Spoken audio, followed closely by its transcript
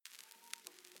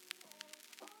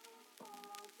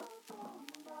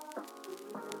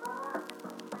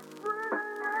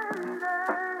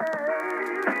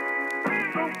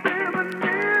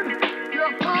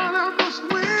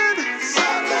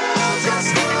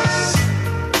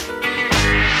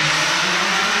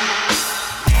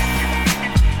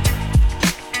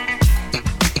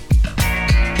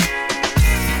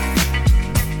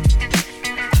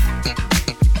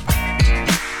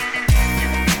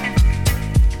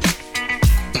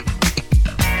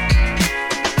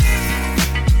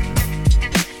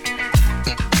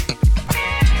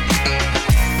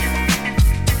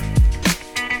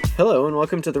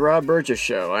welcome to the Rob Burgess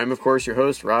Show. I'm, of course, your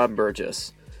host, Rob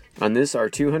Burgess. On this, our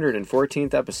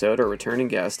 214th episode, our returning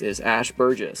guest is Ash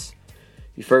Burgess.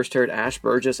 You first heard Ash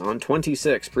Burgess on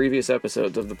 26 previous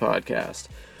episodes of the podcast.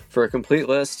 For a complete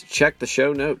list, check the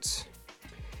show notes.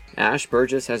 Ash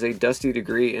Burgess has a dusty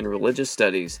degree in religious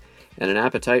studies and an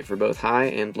appetite for both high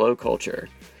and low culture.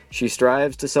 She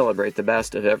strives to celebrate the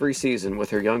best of every season with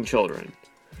her young children.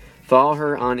 Follow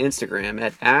her on Instagram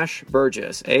at Ash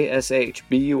Burgess, ASHBURGESS,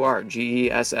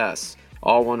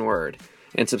 all one word,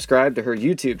 and subscribe to her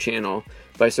YouTube channel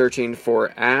by searching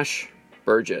for Ash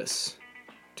Burgess,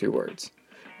 2 words.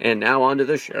 And now on to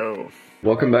the show.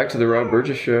 Welcome back to the Rob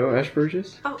Burgess Show, Ash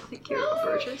Burgess. Oh, thank you, Rob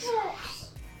Burgess.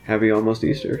 Happy almost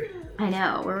Easter. I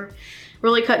know, we're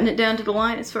really cutting it down to the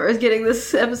line as far as getting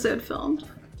this episode filmed.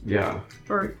 Yeah.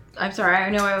 Or, I'm sorry, I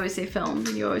know I always say filmed,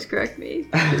 and you always correct me.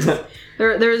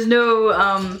 There is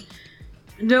no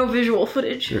visual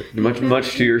footage.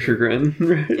 Much to your chagrin.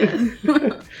 Yes.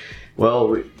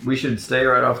 Well, we should stay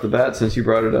right off the bat since you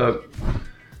brought it up.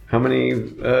 How many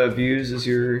views is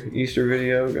your Easter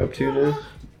video up to now?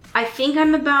 I think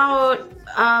I'm about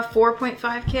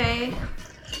 4.5K.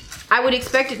 I would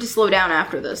expect it to slow down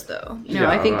after this, though. You know,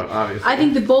 yeah, I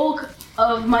think the bulk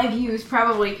of my views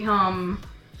probably come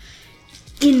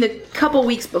in the couple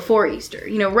weeks before Easter.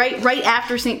 You know, right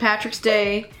after St. Patrick's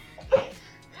Day,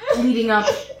 leading up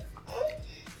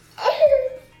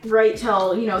right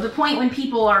till, you know, the point when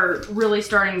people are really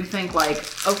starting to think like,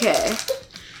 okay,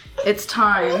 it's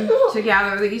time to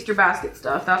gather the Easter basket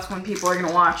stuff. That's when people are going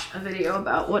to watch a video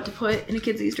about what to put in a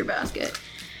kid's Easter basket.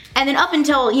 And then up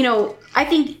until, you know, I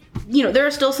think, you know, there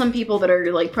are still some people that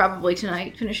are like probably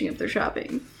tonight finishing up their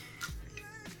shopping.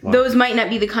 Wow. Those might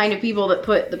not be the kind of people that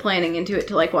put the planning into it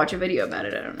to like watch a video about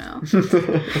it. I don't know.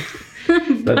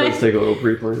 That does take a little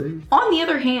pre-planning. On the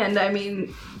other hand, I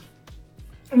mean,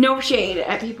 no shade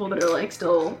at people that are like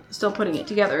still putting it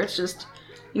together. It's just,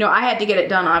 you know, I had to get it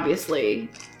done obviously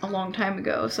a long time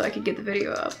ago so I could get the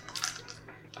video up.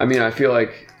 I mean, I feel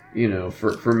like, you know,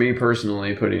 for me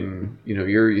personally, putting, you know,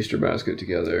 your Easter basket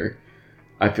together,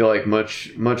 I feel like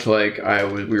much like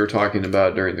we were talking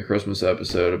about during the Christmas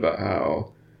episode about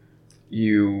how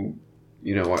you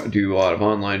know, do a lot of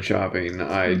online shopping.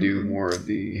 I do more of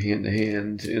the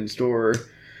hand-to-hand in-store.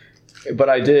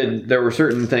 But there were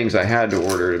certain things I had to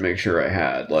order to make sure I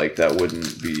had, like, that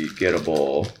wouldn't be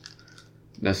gettable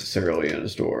necessarily in a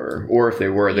store. Or if they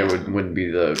were, they wouldn't be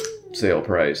the sale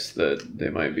price that they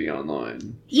might be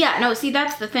online. Yeah, no, see,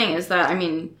 that's the thing is that, I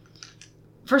mean,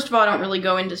 first of all, I don't really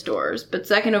go into stores. But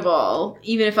second of all,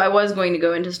 even if I was going to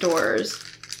go into stores,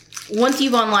 once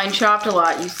you've online shopped a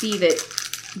lot, you see that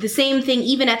the same thing,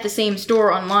 even at the same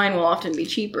store online, will often be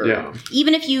cheaper. Yeah.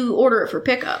 Even if you order it for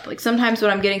pickup. Like, sometimes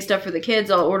when I'm getting stuff for the kids,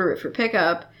 I'll order it for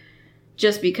pickup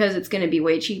just because it's going to be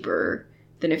way cheaper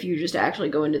than if you just actually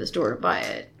go into the store to buy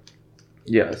it.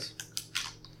 Yes.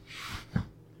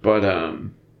 But,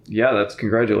 yeah, that's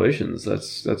congratulations.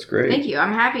 That's great. Thank you.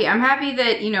 I'm happy. I'm happy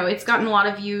that, you know, it's gotten a lot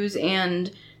of views, and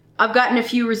I've gotten a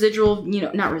few residual, you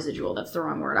know, not residual, that's the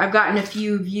wrong word. I've gotten a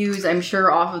few views, I'm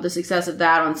sure, off of the success of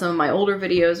that on some of my older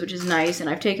videos, which is nice, and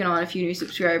I've taken on a few new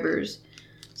subscribers.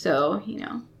 So, you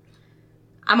know,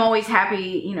 I'm always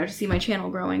happy, you know, to see my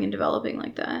channel growing and developing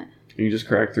like that. You just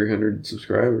cracked 300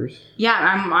 subscribers. Yeah,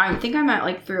 I think I'm at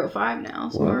like 305 now,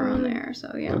 somewhere around there.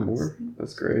 So, yeah. More?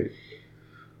 That's great.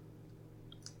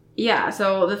 Yeah,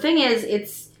 so the thing is,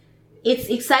 it's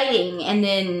exciting, and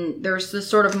then there's this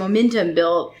sort of momentum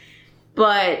built,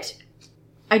 but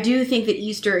I do think that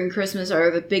Easter and Christmas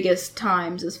are the biggest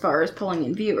times as far as pulling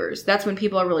in viewers. That's when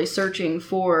people are really searching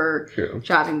for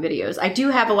shopping videos. I do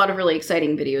have a lot of really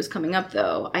exciting videos coming up,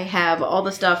 though. I have all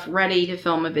the stuff ready to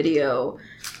film a video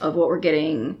of what we're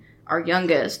getting our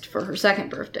youngest for her 2nd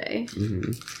birthday.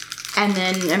 Mm-hmm. And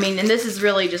then, I mean, and this is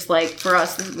really just like, for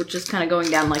us, we're just kind of going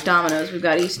down like dominoes. We've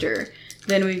got Easter.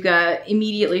 Then we've got,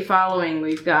 immediately following,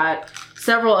 we've got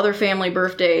several other family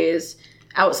birthdays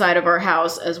outside of our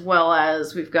house, as well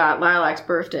as we've got Lilac's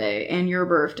birthday and your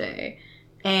birthday.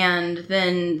 And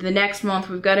then the next month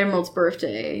we've got Emerald's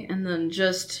birthday. And then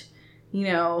just, you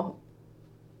know,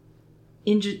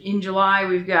 in July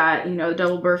we've got, you know,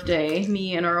 double birthday,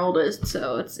 me and our oldest.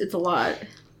 So it's a lot.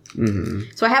 Mm-hmm.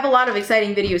 So I have a lot of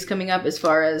exciting videos coming up as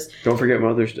far as... Don't forget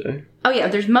Mother's Day. Oh yeah,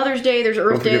 there's Mother's Day, there's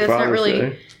Earth Day, that's Father's not really...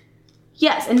 Day.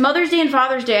 Yes, and Mother's Day and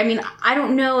Father's Day, I mean, I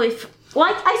don't know if... Well,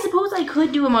 I suppose I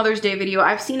could do a Mother's Day video.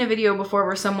 I've seen a video before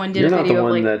where someone did a video of like... You're not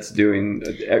the one that's doing...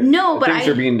 No, but things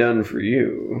are being done for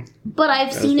you. But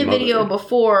I've seen a video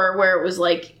before where it was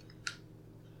like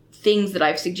things that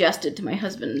I've suggested to my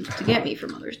husband to get me for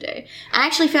Mother's Day. I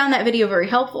actually found that video very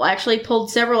helpful. I actually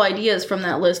pulled several ideas from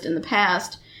that list in the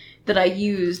past that I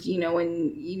used,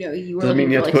 when, you were Does that mean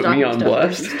you have to put me on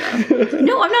blast?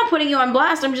 No, I'm not putting you on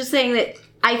blast. I'm just saying that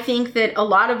I think that a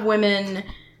lot of women,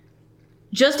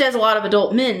 just as a lot of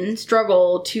adult men,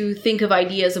 struggle to think of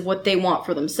ideas of what they want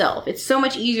for themselves. It's so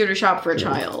much easier to shop for a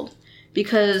child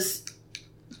because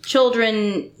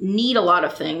children need a lot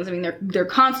of things. I mean, they're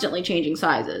constantly changing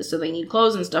sizes, so they need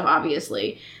clothes and stuff,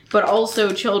 obviously. But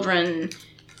also children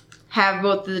have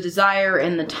both the desire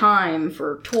and the time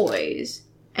for toys.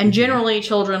 And generally,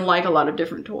 children like a lot of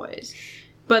different toys.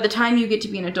 By the time you get to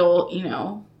be an adult, you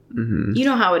know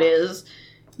how it is.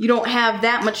 You don't have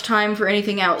that much time for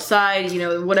anything outside,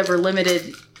 whatever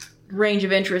limited range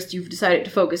of interest you've decided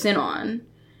to focus in on.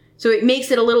 So it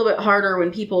makes it a little bit harder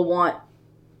when people want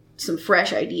some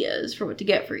fresh ideas for what to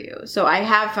get for you. So I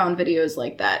have found videos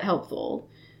like that helpful.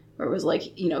 Where it was like,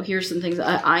 here's some things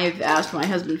I've asked my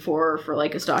husband for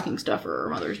like a stocking stuffer or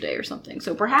Mother's Day or something.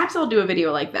 So perhaps I'll do a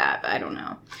video like that. I don't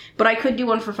know. But I could do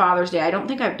one for Father's Day. I don't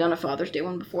think I've done a Father's Day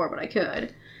one before, but I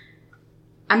could.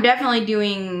 I'm definitely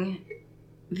doing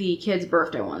the kids'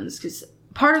 birthday ones because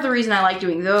part of the reason I like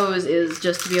doing those is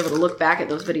just to be able to look back at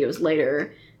those videos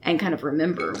later and kind of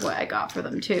remember what I got for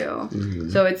them too. Mm-hmm.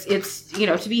 So it's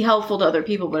to be helpful to other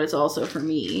people, but it's also for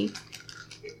me.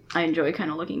 I enjoy kind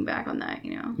of looking back on that,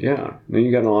 Yeah. Then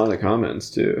you got a lot of the comments,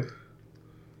 too.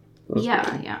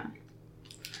 Yeah.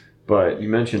 But you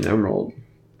mentioned Emerald.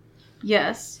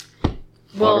 Yes.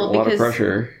 Well, a lot of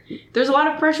pressure. There's a lot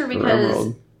of pressure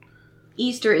because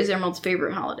Easter is Emerald's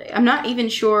favorite holiday. I'm not even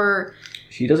sure...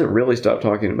 She doesn't really stop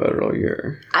talking about it all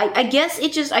year. I guess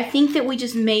I think that we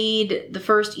just made the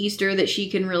first Easter that she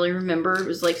can really remember. It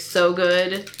was, so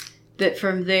good that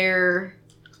from there...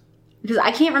 Because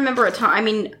I can't remember a time... I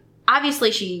mean...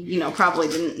 Obviously, she, probably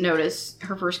didn't notice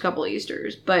her first couple of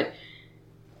Easters, but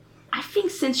I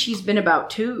think since she's been about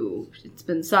 2, it's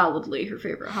been solidly her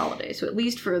favorite holiday, so at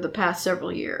least for the past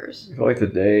several years. I feel like the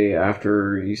day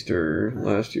after Easter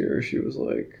last year, she was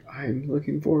like, I'm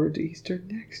looking forward to Easter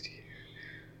next year.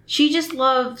 She just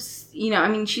loves,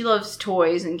 she loves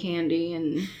toys and candy,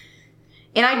 and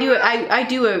I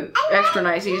do a extra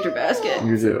nice Easter basket.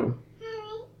 You do?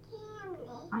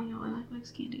 I know, I like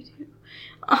Mike's candy too.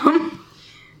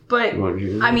 But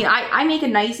I make a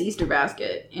nice Easter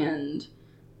basket, and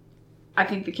I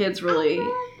think the kids really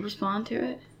respond to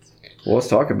it. Well, let's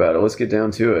talk about it. Let's get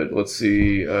down to it. Let's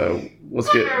see.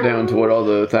 Let's get down to what all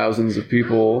the thousands of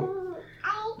people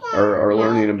are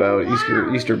learning about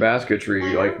Easter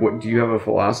basketry. Like, what do you have a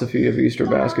philosophy of Easter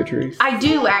basketry? I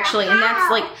do actually, and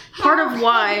that's part of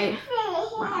why.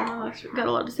 Wow, I've got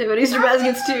a lot to say about Easter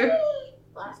baskets too.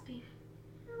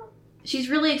 She's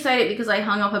really excited because I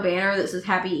hung up a banner that says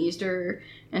Happy Easter,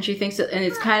 and she thinks and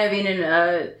it's kind of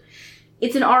in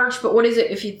it's an arch, but what is it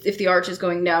if the arch is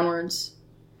going downwards?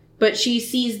 But she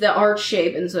sees the arch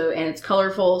shape, and it's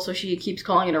colorful, so she keeps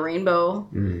calling it a rainbow,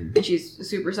 and she's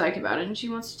super psyched about it, and she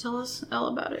wants to tell us all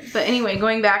about it. But anyway,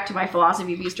 going back to my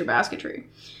philosophy of Easter basketry.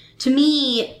 To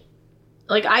me,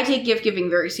 I take gift giving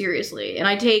very seriously, and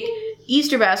I take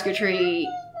Easter basketry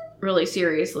really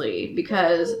seriously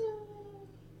because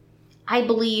I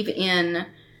believe in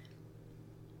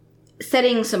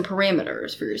setting some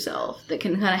parameters for yourself that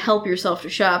can kind of help yourself to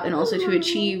shop and also to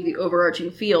achieve the overarching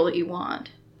feel that you want.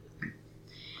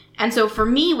 And so for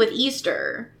me with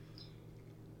Easter,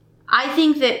 I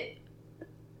think that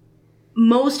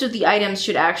most of the items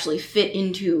should actually fit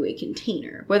into a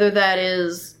container, whether that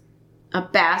is a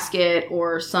basket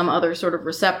or some other sort of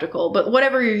receptacle. But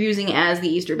whatever you're using as the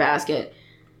Easter basket,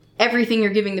 everything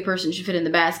you're giving the person should fit in the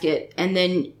basket, and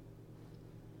then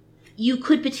you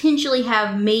could potentially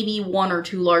have maybe 1 or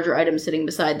 2 larger items sitting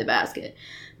beside the basket.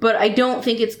 But I don't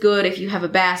think it's good if you have a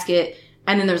basket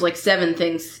and then there's 7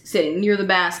 things sitting near the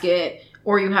basket,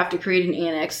 or you have to create an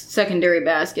annex secondary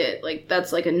basket.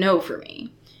 That's a no for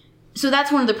me. So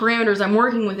that's one of the parameters I'm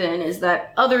working within, is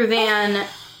that other than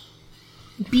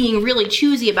being really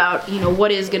choosy about,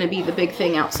 what is going to be the big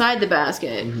thing outside the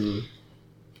basket,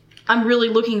 I'm really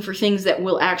looking for things that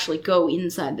will actually go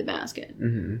inside the basket.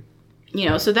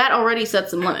 So that already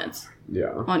sets some limits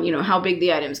on, how big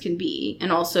the items can be. And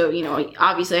also,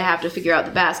 obviously I have to figure out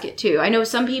the basket too. I know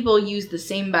some people use the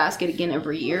same basket again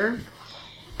every year.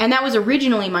 And that was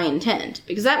originally my intent,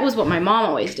 because that was what my mom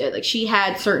always did. She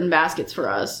had certain baskets for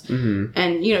us.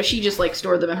 And, she just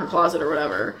stored them in her closet or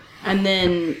whatever. And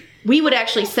then we would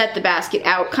actually set the basket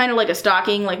out kind of like a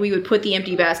stocking. We would put the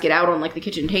empty basket out on the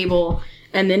kitchen table.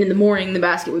 And then in the morning the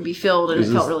basket would be filled, and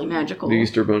it felt really magical. The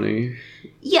Easter Bunny.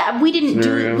 Yeah, we didn't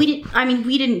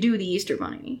do the Easter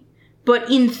Bunny.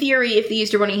 But in theory, if the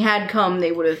Easter Bunny had come,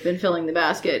 they would have been filling the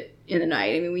basket in the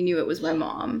night. I mean, we knew it was my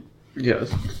mom.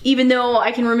 Yes. Even though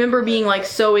I can remember being, like,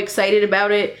 so excited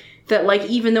about it that, like,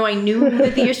 even though I knew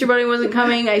that the Easter Bunny wasn't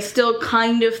coming, I still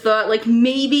kind of thought, like,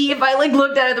 maybe if I, like,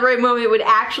 looked at it at the right moment, it would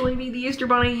actually be the Easter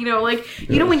Bunny, you know? Like,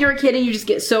 you know when you're a kid and you just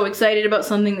get so excited about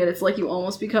something that it's like you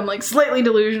almost become, like, slightly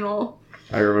delusional?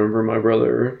 I remember my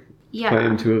brother Yeah.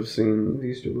 claimed to have seen the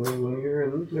Easter Bunny one year,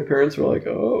 and my parents were like,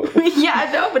 "Oh, Yeah,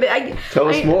 no, but tell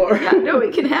us more." Yeah, no,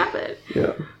 it can happen.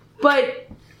 Yeah.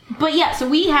 But yeah, so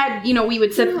we had, you know, we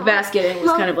would set the basket, and it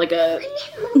was kind of like a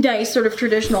nice sort of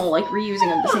traditional, like,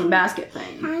 reusing of the same basket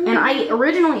thing. And I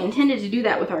originally intended to do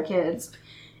that with our kids.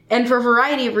 And for a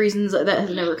variety of reasons, that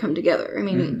has never come together. I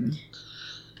mean,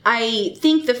 I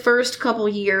think the first couple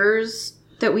years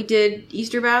that we did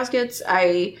Easter baskets,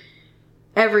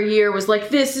 every year was like,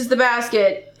 this is the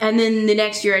basket. And then the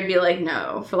next year I'd be like,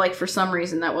 no. For some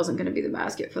reason, that wasn't going to be the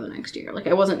basket for the next year. Like,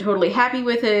 I wasn't totally happy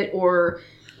with it, or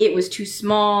it was too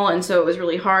small, and so it was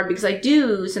really hard, because I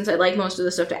do, since I like most of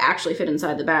the stuff to actually fit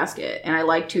inside the basket, and I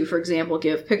like to, for example,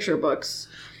 give picture books,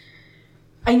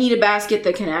 I need a basket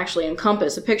that can actually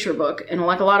encompass a picture book, and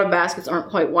like a lot of baskets aren't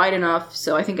quite wide enough,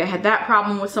 so I think I had that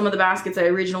problem with some of the baskets I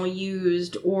originally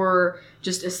used, or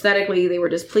just aesthetically they were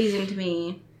displeasing to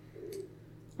me.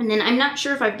 And then I'm not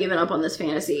sure if I've given up on this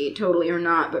fantasy totally or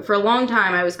not, but for a long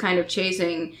time I was kind of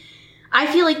chasing, I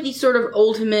feel like the sort of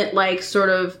ultimate, like, sort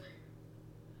of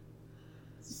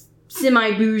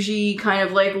semi-bougie, kind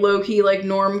of, like, low-key, like,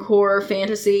 normcore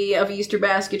fantasy of Easter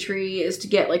basketry is to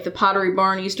get, like, the Pottery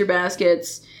Barn Easter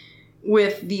baskets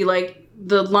with the, like,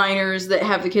 the liners that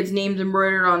have the kids' names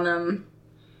embroidered on them.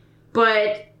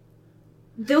 But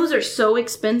those are so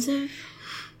expensive.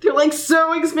 They're, like,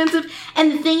 so expensive.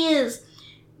 And the thing is,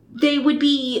 they would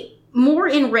be more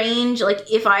in range,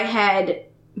 like, if I had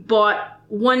bought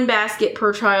one basket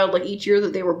per child, like, each year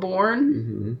that they were born.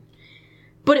 Mm-hmm.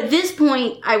 But at this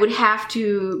point, I would have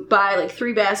to buy, like,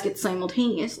 3 baskets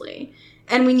simultaneously.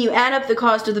 And when you add up the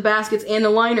cost of the baskets and the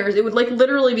liners, it would, like,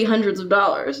 literally be hundreds of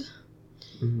dollars.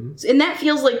 Mm-hmm. And that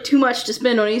feels like too much to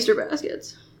spend on Easter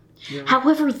baskets. Yeah.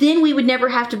 However, then we would never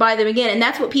have to buy them again. And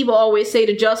that's what people always say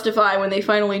to justify when they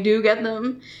finally do get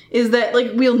them, is that,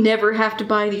 like, we'll never have to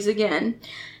buy these again.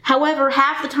 However,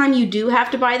 half the time you do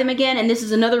have to buy them again, and this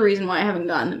is another reason why I haven't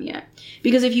gotten them yet.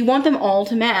 Because if you want them all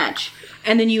to match,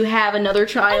 and then you have another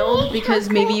child because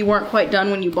maybe you weren't quite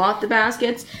done when you bought the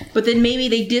baskets, but then maybe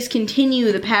they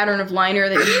discontinue the pattern of liner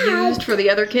that you used for the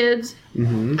other kids.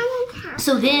 Mm-hmm.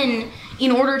 So then,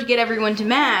 in order to get everyone to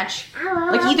match,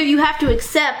 like, either you have to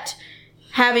accept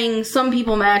having some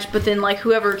people match, but then, like,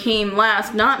 whoever came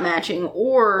last not matching,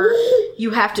 or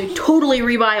you have to totally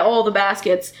rebuy all the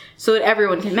baskets so that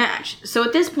everyone can match. So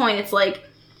at this point, it's like,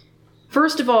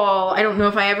 first of all, I don't know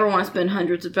if I ever want to spend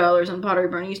hundreds of dollars on Pottery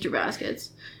Barn Easter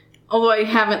baskets. Although I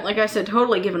haven't, like I said,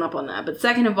 totally given up on that. But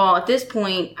second of all, at this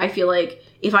point, I feel like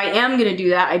if I am going to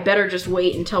do that, I better just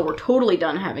wait until we're totally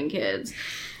done having kids.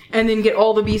 And then get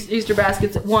all the Easter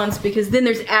baskets at once, because then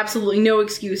there's absolutely no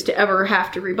excuse to ever have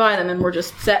to rebuy them, and we're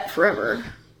just set forever.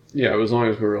 Yeah, as long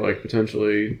as we're, like,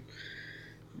 potentially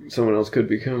someone else could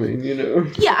be coming, you know?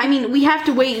 Yeah, I mean, we have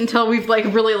to wait until we've, like,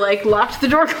 really, like, locked the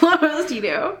door closed, you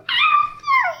know?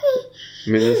 I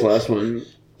mean, this last one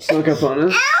snuck up on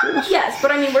us. Yes,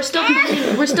 but I mean, we're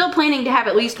still planning to have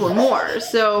at least one more.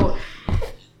 So,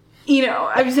 you know,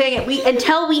 I'm saying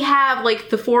until we have, like,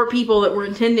 the 4 people that we're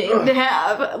intending to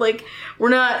have, like, we're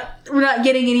not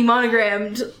getting any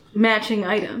monogrammed matching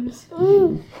items.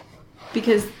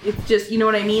 Because it's just, you know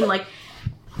what I mean? Like,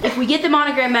 if we get the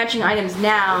monogram matching items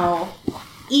now,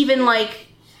 even, like,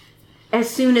 as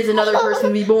soon as another person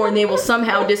will be born, they will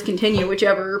somehow discontinue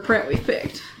whichever print we've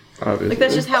picked. Obviously. Like,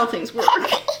 that's just how things work.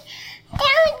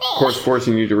 Of course,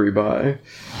 forcing you to rebuy.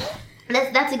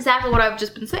 That's exactly what I've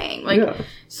just been saying. Like, yeah.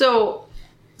 So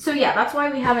yeah, that's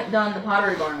why we haven't done the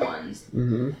Pottery Barn ones.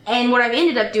 Mm-hmm. And what I've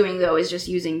ended up doing, though, is just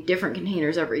using different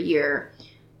containers every year.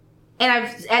 And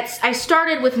I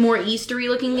started with more Eastery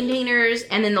looking containers,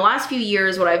 and then the last few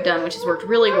years, what I've done, which has worked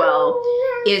really well,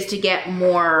 is to get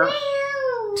more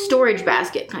storage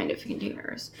basket kind of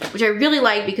containers, which I really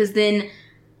like, because then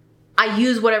I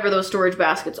use whatever those storage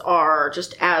baskets are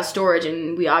just as storage,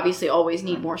 and we obviously always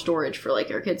need more storage for, like,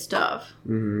 our kids' stuff.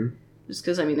 Mm-hmm. Just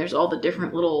because, I mean, there's all the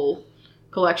different little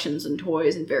collections and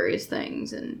toys and various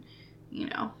things, and, you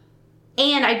know.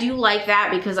 And I do like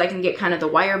that because I can get kind of the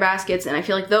wire baskets, and I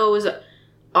feel like those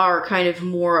are kind of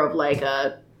more of, like,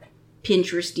 a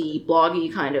Pinteresty,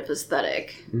 bloggy kind of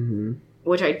aesthetic, mm-hmm.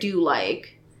 which I do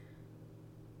like.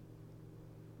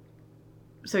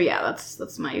 So yeah,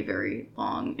 that's my very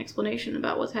long explanation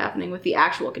about what's happening with the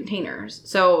actual containers.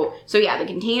 So yeah, the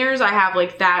containers, I have,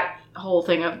 like, that whole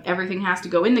thing of everything has to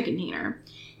go in the container.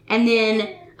 And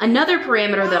then Another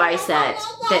parameter that I set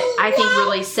that I think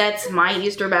really sets my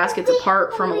Easter baskets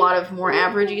apart from a lot of more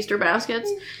average Easter baskets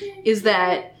is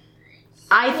that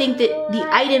I think that the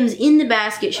items in the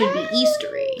basket should be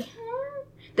Eastery.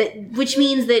 Which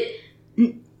means that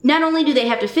not only do they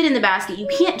have to fit in the basket, you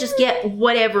can't just get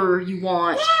whatever you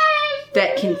want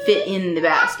that can fit in the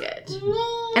basket.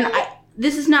 And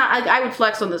I would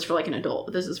flex on this for like an adult,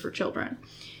 but this is for children.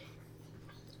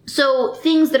 So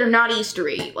things that are not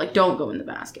Eastery, like, don't go in the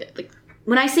basket. Like,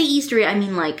 when I say Eastery, I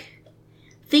mean like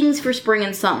things for spring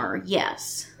and summer,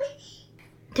 yes.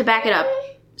 To back it up,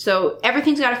 so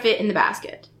everything's got to fit in the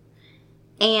basket.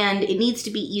 And it needs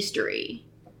to be Eastery.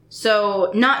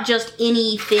 So not just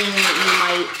anything that you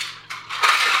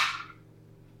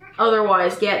might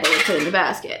otherwise get that would fit in the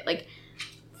basket. Like,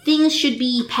 things should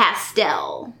be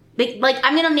pastel. Like,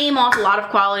 I'm going to name off a lot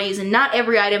of qualities, and not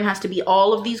every item has to be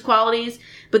all of these qualities,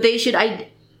 but they should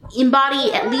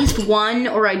embody at least one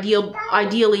or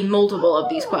ideally multiple of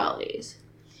these qualities.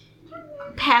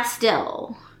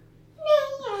 Pastel.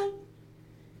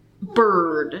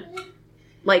 Bird.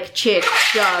 Like chick,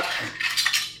 duck,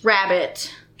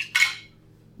 rabbit,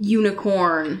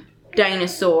 unicorn,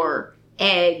 dinosaur,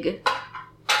 egg.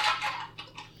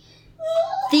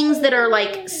 Things that are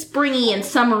like springy and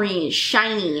summery and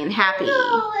shiny and happy.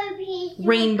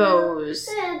 Rainbows.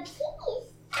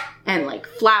 And like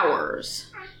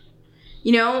flowers.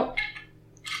 You know?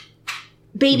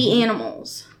 Baby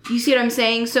animals. You see what I'm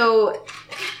saying? So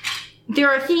there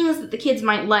are things that the kids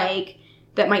might like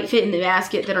that might fit in the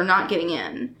basket that are not getting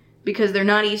in because they're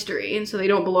not Eastery, and so they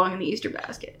don't belong in the Easter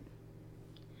basket.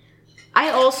 I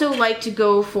also like to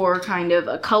go for kind of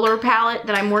a color palette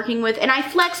that I'm working with, and I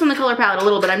flex on the color palette a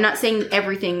little bit. I'm not saying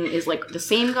everything is like the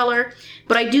same color,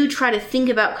 but I do try to think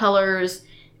about colors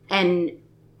and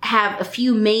have a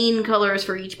few main colors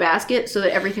for each basket so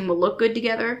that everything will look good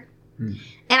together. And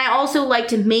I also like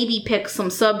to maybe pick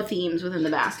some sub-themes within the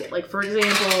basket. Like, for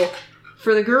example,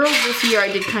 for the girls this year,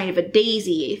 I did kind of a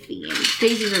daisy theme.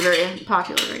 Daisies are very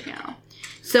popular right now.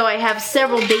 So I have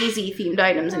several daisy-themed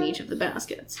items in each of the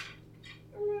baskets.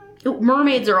 Ooh,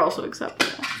 mermaids are also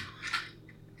acceptable.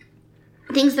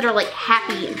 Things that are, like,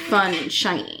 happy and fun and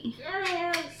shiny.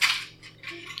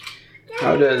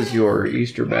 How does your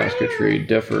Easter basketry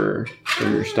differ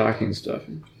from your stocking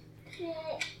stuffing?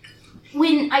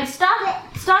 When I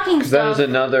stocking stuff... That is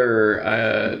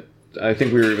another... I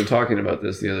think we were even talking about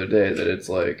this the other day, that it's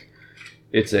like,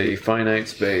 it's a finite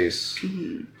space.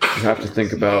 Mm-hmm. You have to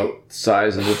think about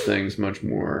sizes of things much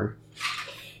more.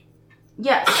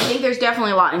 Yes, I think there's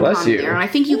definitely a lot in common there. And I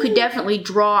think you could definitely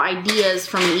draw ideas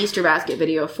from an Easter basket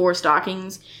video for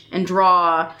stockings and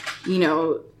draw,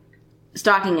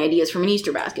 stocking ideas from an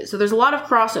Easter basket. So there's a lot of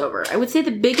crossover. I would say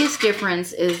the biggest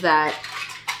difference is that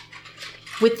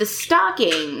with the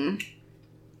stocking,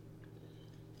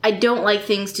 I don't like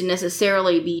things to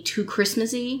necessarily be too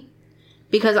Christmassy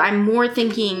because I'm more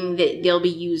thinking that they'll be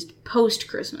used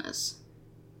post-Christmas.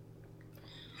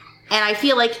 And I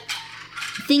feel like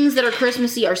things that are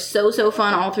Christmassy are so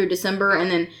fun all through December, and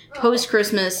then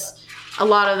post-Christmas, a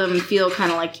lot of them feel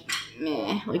kind of like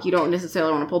meh, like you don't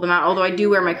necessarily want to pull them out, although I do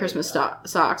wear my Christmas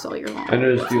socks all year long. I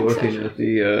noticed you looking at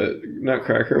the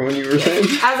nutcracker when you were saying.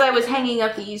 As I was hanging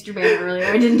up the Easter banner earlier,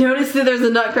 I didn't notice that there's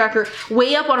a nutcracker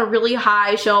way up on a really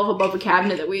high shelf above a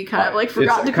cabinet that we kind of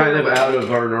forgot to cover. It's kind of out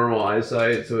of our normal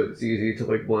eyesight, so it's easy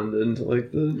to blend into the...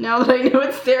 Now that I know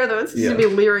it's there, though, it's just going to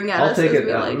be leering at us as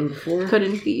we cut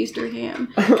into the Easter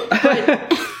ham.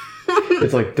 But...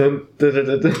 it's like dun, dun,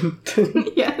 dun, dun, dun.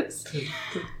 Yes.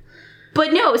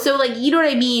 But no, so you know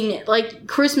what I mean?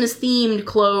 Christmas themed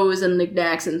clothes and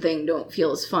knickknacks and thing don't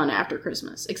feel as fun after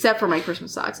Christmas. Except for my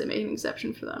Christmas socks, I made an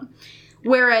exception for them.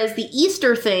 Whereas the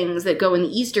Easter things that go in the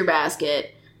Easter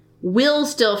basket will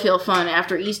still feel fun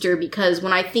after Easter, because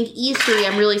when I think Eastery,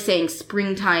 I'm really saying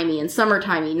springtimey and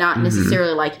summertimey, not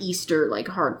necessarily like Easter,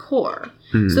 hardcore.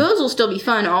 Mm-hmm. So those will still be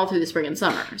fun all through the spring and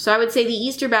summer. So I would say the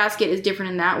Easter basket is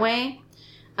different in that way.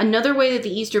 Another way that the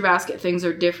Easter basket things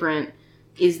are different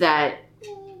is that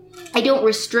I don't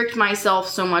restrict myself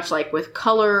so much with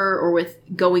color or with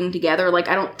going together.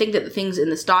 I don't think that the things in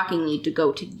the stocking need to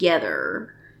go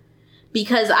together,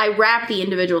 because I wrap the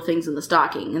individual things in the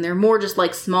stocking, and they're more just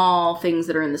small things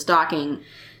that are in the stocking.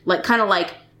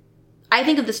 I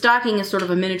think of the stocking as sort of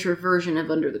a miniature version of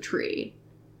under the tree.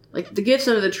 The gifts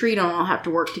under the tree don't all have to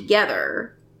work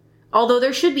together. Although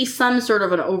there should be some sort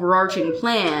of an overarching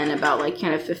plan about,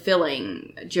 kind of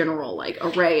fulfilling a general,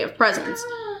 array of presents.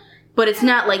 But it's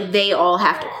not they all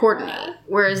have to coordinate.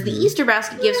 Whereas the Easter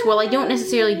basket gifts, I don't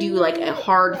necessarily do, a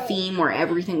hard theme where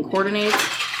everything coordinates.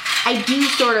 I do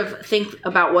sort of think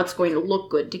about what's going to look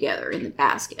good together in the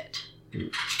basket.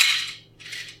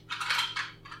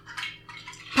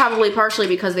 Probably partially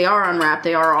because they are unwrapped,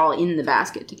 they are all in the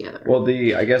basket together. Well,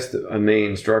 I guess a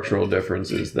main structural difference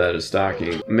is that a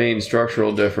stocking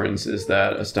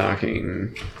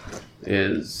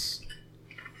is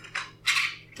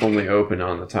only open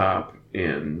on the top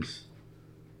and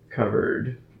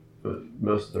covered with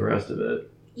most of the rest of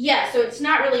it. Yeah, so it's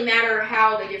not really matter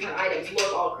how the different items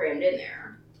look all crammed in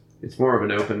there. It's more of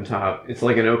an open top. It's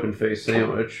like an open face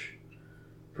sandwich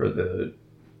for the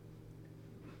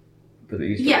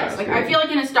Easter yes, basket. like I feel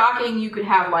like in a stocking you could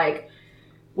have like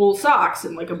wool socks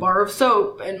and like a bar of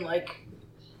soap and like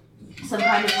some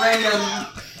kind of random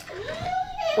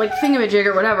like thingamajig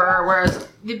or whatever, whereas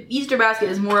the Easter basket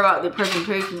is more about the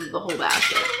presentation of the whole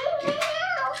basket.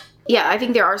 Yeah, I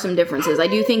think there are some differences. I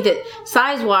do think that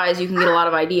size-wise you can get a lot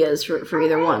of ideas for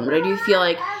either one, but I do feel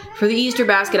like for the Easter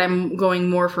basket I'm going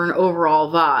more for an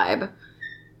overall vibe,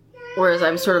 whereas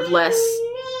I'm sort of less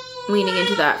leaning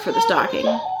into that for the stocking.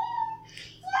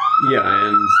 Yeah,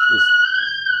 and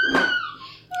the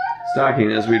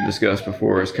stocking, as we've discussed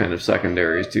before, is kind of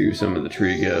secondary to some of the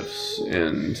tree gifts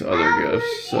and other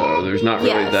gifts. So there's not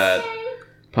really that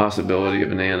possibility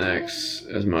of an annex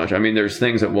as much. I mean, there's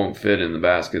things that won't fit in the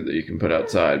basket that you can put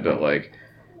outside, but like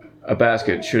a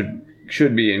basket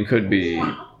should be and could be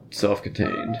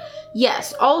self-contained.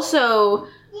 Yes. Also,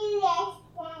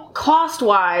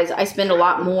 cost-wise, I spend a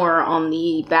lot more on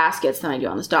the baskets than I do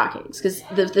on the stockings, because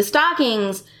the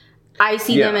stockings, I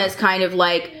see them as kind of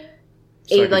like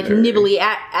a like nibbly.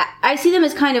 I see them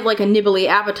as kind of like a nibbly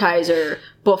appetizer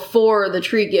before the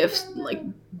tree gifts, like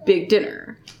big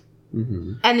dinner.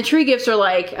 Mm-hmm. And the tree gifts are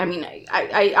like, I mean,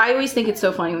 I always think it's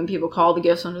so funny when people call the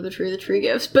gifts under the tree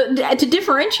gifts, but to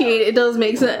differentiate, it does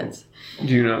make sense.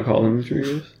 Do you not call them the tree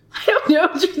gifts? I don't know.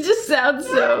 It just sounds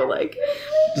so like.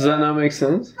 Does that not make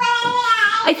sense?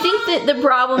 I think that the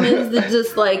problem is that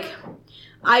just like.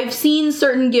 I've seen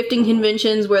certain gifting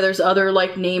conventions where there's other,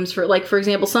 like, names for, like, for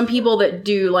example, some people that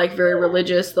do, like, very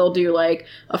religious, they'll do, like,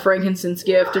 a frankincense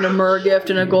gift and a myrrh gift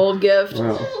and a gold gift.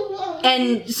 Wow.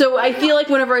 And so I feel like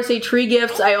whenever I say tree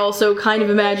gifts, I also kind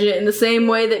of imagine it in the same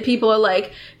way that people are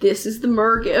like, this is the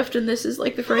myrrh gift and this is,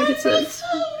 like, the frankincense.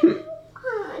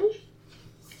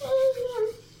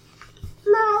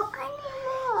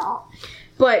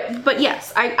 But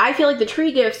yes, I feel like the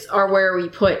tree gifts are where we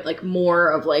put, like, more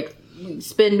of, like, we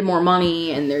spend more money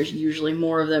and there's usually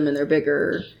more of them and they're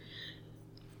bigger.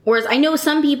 Whereas I know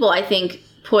some people, I think,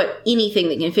 put anything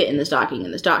that can fit in the stocking.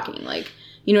 Like,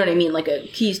 you know what I mean? Like a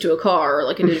keys to a car or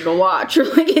like a digital watch or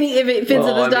like if it fits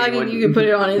in the stocking, you can put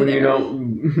it on in there. When you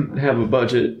don't have a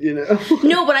budget, you know.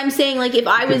 No, but I'm saying like if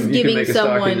I was giving you can make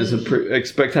someone a stocking as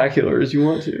spectacular as you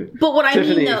want to. But what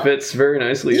Tiffany I mean though, fits very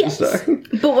nicely in the stocking.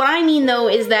 But what I mean though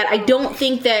is that I don't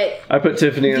think that I put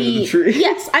Tiffany under the tree.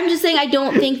 Yes, I'm just saying I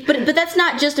don't think, but that's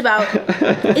not just about.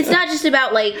 It's not just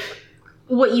about like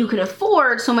what you can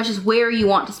afford so much as where you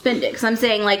want to spend it. Because I'm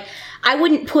saying like I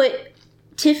wouldn't put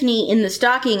Tiffany in the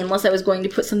stocking unless I was going to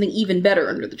put something even better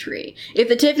under the tree. If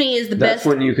the Tiffany is the best... That's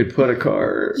when you could put a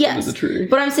car under the tree.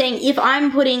 But I'm saying if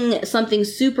I'm putting something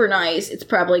super nice, it's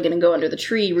probably going to go under the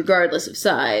tree regardless of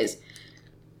size.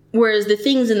 Whereas the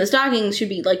things in the stockings should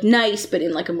be like nice, but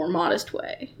in like a more modest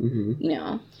way. Mm-hmm. You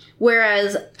know?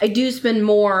 Whereas I do spend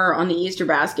more on the Easter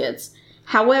baskets.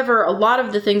 However, a lot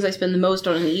of the things I spend the most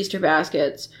on in the Easter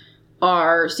baskets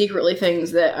are secretly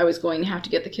things that I was going to have to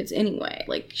get the kids anyway,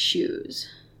 like shoes.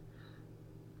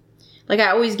 Like,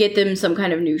 I always get them some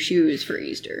kind of new shoes for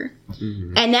Easter.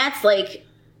 Mm-hmm. And that's, like,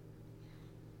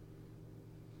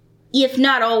 if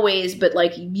not always, but,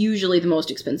 like, usually the most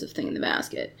expensive thing in the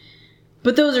basket.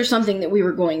 But those are something that we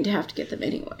were going to have to get them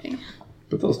anyway.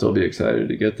 But they'll still be excited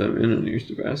to get them in an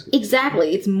Easter basket.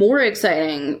 Exactly. It's more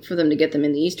exciting for them to get them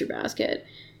in the Easter basket.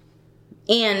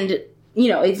 And... you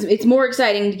know, it's more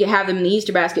exciting to have them in the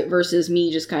Easter basket versus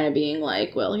me just kind of being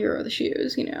like, well, here are the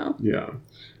shoes, you know? Yeah.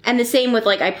 And the same with,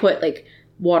 like, I put, like,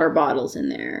 water bottles in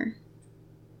there.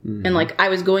 Mm-hmm. And, like, I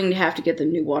was going to have to get them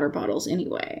new water bottles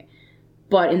anyway.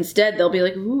 But instead, they'll be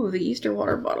like, ooh, the Easter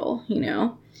water bottle, you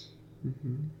know?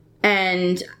 Mm-hmm.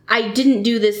 And I didn't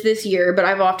do this year, but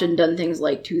I've often done things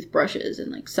like toothbrushes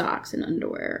and, like, socks and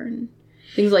underwear and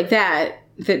things like that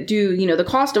do, you know, the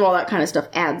cost of all that kind of stuff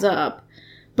adds up.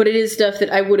 But it is stuff that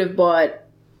I would have bought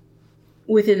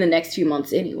within the next few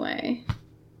months anyway.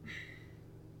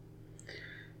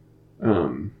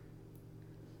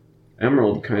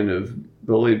 Emerald kind of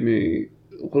bullied me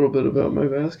a little bit about my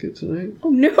basket tonight. Oh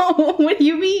no! What do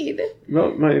you mean?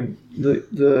 About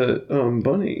the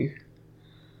bunny.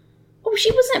 Oh, Oh,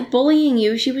 she wasn't bullying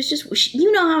you. She was just,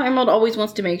 you know how Emerald always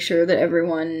wants to make sure that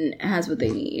everyone has what they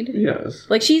need. Yes.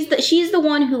 Like, she's the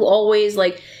one who always,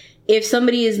 like, if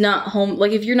somebody is not home,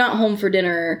 like, if you're not home for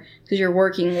dinner because you're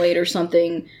working late or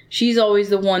something, she's always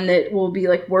the one that will be,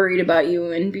 like, worried about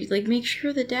you and be like, make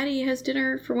sure that Daddy has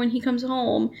dinner for when he comes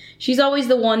home. She's always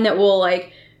the one that will,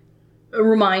 like,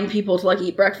 remind people to, like,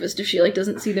 eat breakfast if she, like,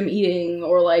 doesn't see them eating,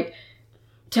 or, like,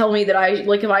 tell me that I,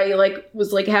 like, if I, like,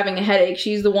 was, like, having a headache,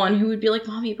 she's the one who would be like,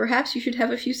 Mommy, perhaps you should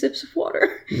have a few sips of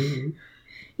water. Mm-hmm.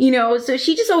 You know, so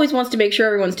she just always wants to make sure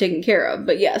everyone's taken care of.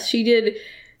 But yes, she did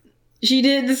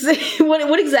say,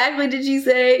 what exactly did she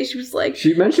say? She was like...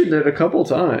 She mentioned it a couple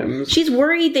times. She's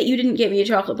worried that you didn't get me a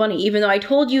chocolate bunny, even though I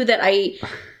told you that I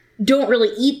don't really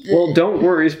eat the... Well, don't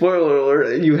worry, spoiler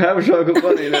alert, you have a chocolate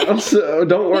bunny now, so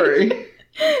don't worry.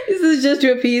 This is just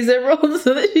to appease Emerald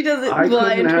so that she doesn't I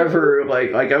fly couldn't have her,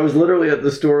 like, I was literally at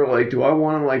the store, like, do I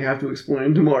want to, like, have to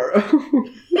explain tomorrow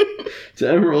to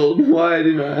Emerald why I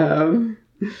do not have...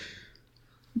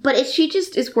 But she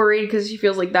just is worried because she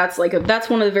feels like that's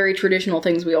one of the very traditional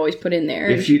things we always put in there.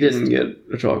 If she didn't get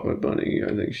a chocolate bunny,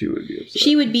 I think she would be upset.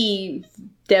 She would be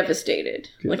devastated.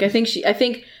 Yeah. Like, I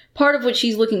think part of what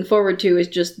she's looking forward to is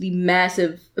just the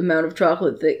massive amount of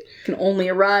chocolate that can only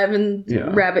arrive in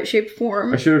rabbit-shaped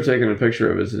form. I should have taken a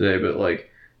picture of it today, but, like,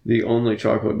 the only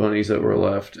chocolate bunnies that were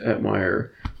left at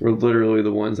Meijer were literally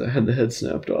the ones that had the head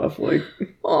snapped off. Like,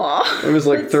 aww, there was,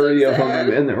 like, 30 of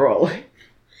them, and they were all, like...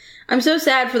 I'm so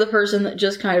sad for the person that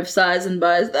just kind of sighs and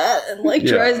buys that and, like,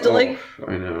 tries to, like...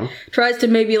 I know. Tries to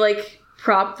maybe, like,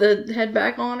 prop the head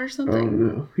back on or something. Oh,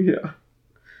 no. Yeah.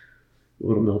 A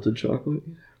little melted chocolate.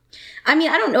 I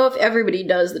mean, I don't know if everybody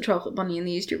does the chocolate bunny in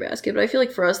the Easter basket, but I feel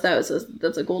like for us that's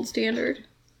a gold standard.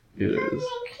 It is.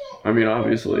 I mean,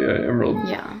 obviously,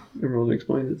 Emerald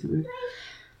explained it to me.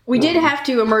 We did have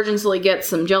to emergently get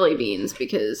some jelly beans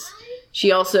because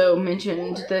she also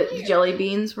mentioned that jelly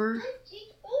beans were...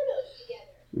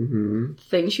 Mm-hmm.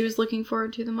 thing she was looking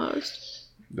forward to the most.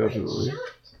 Definitely.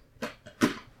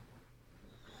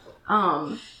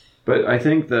 But I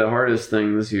think the hardest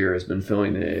thing this year has been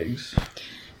filling the eggs.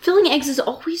 Filling eggs is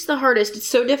always the hardest. It's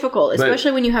so difficult,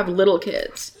 especially when you have little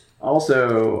kids.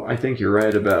 Also, I think you're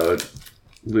right about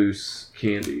loose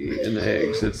candy in the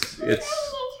eggs. It's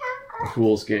a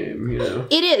fool's game, you know?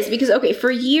 It is, because, okay, for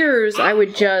years I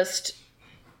would just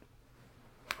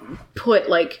put,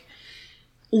 like,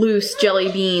 loose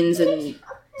jelly beans and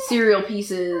cereal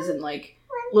pieces and, like,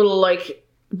 little, like,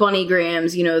 bunny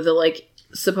grams, you know, the, like,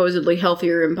 supposedly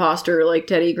healthier imposter, like,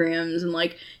 Teddy grams and,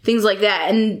 like, things like that.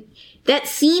 And that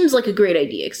seems like a great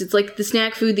idea because it's, like, the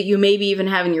snack food that you maybe even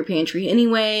have in your pantry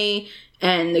anyway,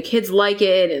 and the kids like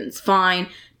it and it's fine.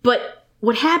 But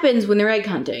what happens when they're egg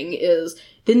hunting is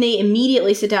then they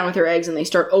immediately sit down with their eggs and they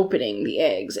start opening the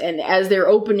eggs. And as they're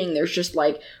opening, there's just,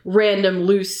 like, random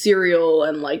loose cereal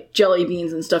and, like, jelly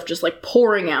beans and stuff just, like,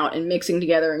 pouring out and mixing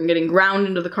together and getting ground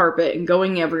into the carpet and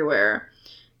going everywhere.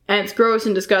 And it's gross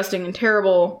and disgusting and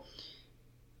terrible.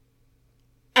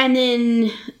 And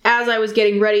then as I was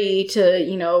getting ready to,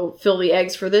 you know, fill the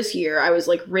eggs for this year, I was,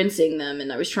 like, rinsing them.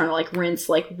 And I was trying to, like, rinse,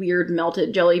 like, weird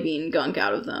melted jelly bean gunk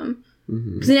out of them.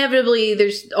 Because inevitably,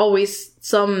 there's always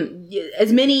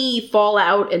as many fall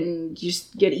out and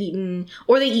just get eaten,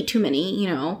 or they eat too many, you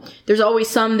know. There's always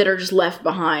some that are just left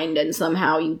behind, and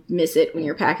somehow you miss it when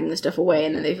you're packing the stuff away,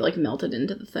 and then they've, like, melted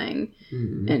into the thing.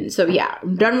 And so, yeah,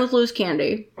 I'm done with loose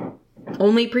candy.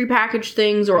 Only prepackaged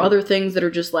things or other things that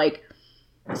are just, like,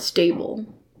 stable.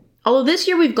 Although this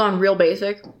year we've gone real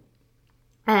basic,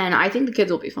 and I think the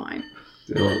kids will be fine.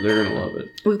 They're gonna love it.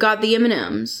 We've got the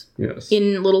M&Ms. Yes.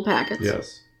 In little packets.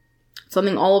 Yes.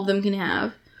 Something all of them can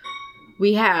have.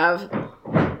 We have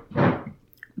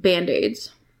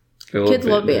Band-Aids. Kids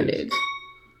love Band-Aids.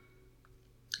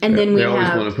 And then we have... They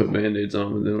always want to put Band-Aids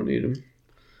on when they don't need them.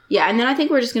 Yeah, and then I think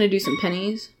we're just going to do some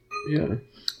pennies. Yeah.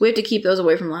 We have to keep those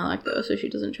away from Lilac, though, so she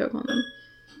doesn't choke on them.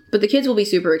 But the kids will be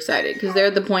super excited, because they're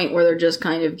at the point where they're just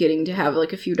kind of getting to have,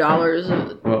 like, a few dollars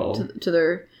to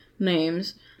their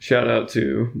names. Shout out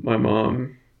to my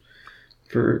mom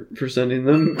for sending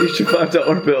them each a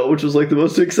 $5 bill, which was, like, the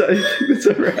most exciting thing that's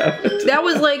ever happened. That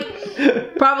was,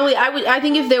 like, probably, I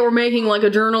think if they were making, like,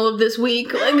 a journal of this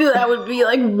week, like, that would be,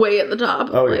 like, way at the top.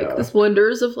 Oh, like, yeah. The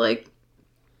splendors of, like,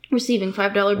 receiving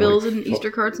 $5 bills and Easter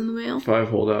cards in the mail. 5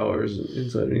 whole hours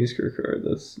inside an Easter card.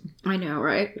 That's... I know,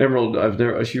 right?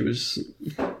 Emerald, she was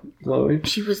glowing.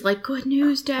 She was like, good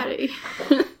news, Daddy.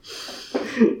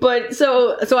 But,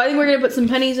 so I think we're going to put some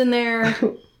pennies in there.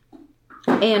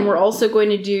 And we're also going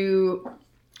to do,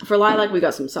 for Lilac, we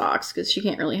got some socks, because she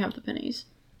can't really have the pennies.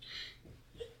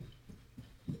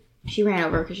 She ran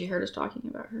over because she heard us talking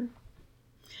about her.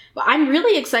 But I'm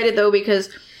really excited, though, because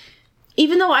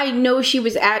even though I know she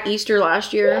was at Easter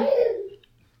last year,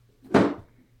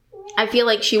 I feel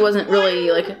like she wasn't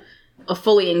really, like, a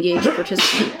fully engaged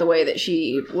participant the way that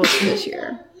she was this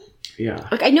year. Yeah.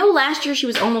 Like, I know last year she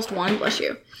was almost 1, bless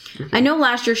you. I know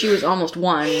last year she was almost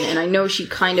 1, and I know she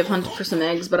kind of hunted for some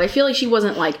eggs, but I feel like she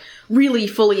wasn't, like, really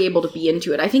fully able to be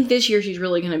into it. I think this year she's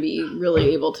really going to be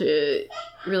really able to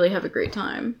really have a great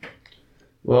time.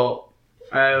 Well,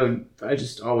 I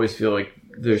just always feel like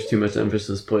there's too much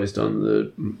emphasis placed on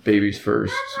the babies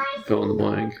first, fill in the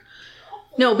blank.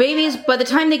 No, babies, by the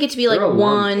time they get to be, like,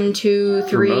 1, 2,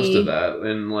 3... For most of that,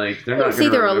 and, like, they're not going to say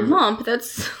they're a lump,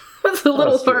 that's a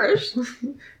little harsh.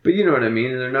 But you know what I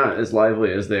mean? They're not as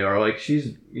lively as they are. Like,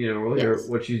 she's, you know, look at Yes.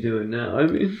 what she's doing now. I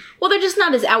mean... Well, they're just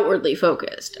not as outwardly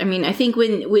focused. I mean, I think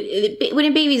when a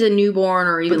baby's a newborn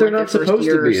or even, But they're like, not their first supposed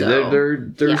year to be. or so...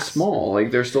 They're Yes. small.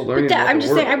 Like, they're still learning about I'm the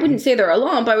just world. saying, I wouldn't say they're a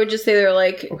lump. I would just say they're,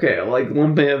 like... Okay, like,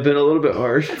 lump may have been a little bit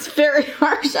harsh. It's very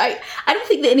harsh. I don't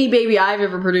think that any baby I've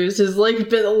ever produced has, like,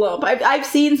 been a lump. I've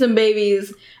seen some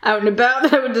babies out and about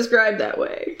that I would describe that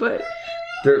way, but...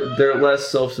 They're less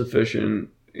self-sufficient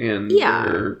and Yeah.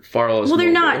 they're far less Well,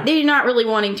 they're mobile. not really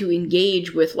wanting to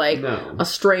engage with, like, No. a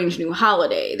strange new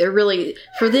holiday. They're really...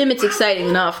 For them, it's exciting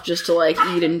enough just to, like,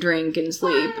 eat and drink and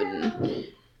sleep and,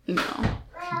 you know...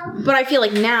 But I feel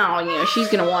like now, you know, she's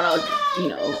gonna want to, you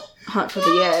know, hunt for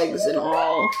the eggs and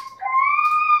all.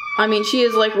 I mean, she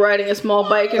is, like, riding a small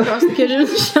bike across the kitchen and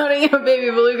shouting at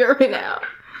Baby Beluga right now.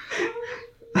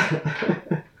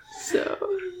 So...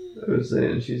 I was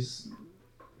saying, she's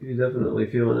definitely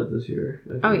feeling it this year.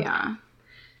 I think. Oh, yeah.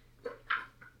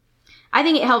 I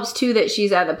think it helps, too, that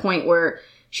she's at the point where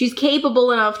she's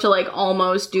capable enough to, like,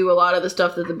 almost do a lot of the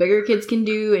stuff that the bigger kids can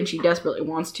do, and she desperately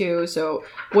wants to, so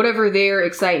whatever their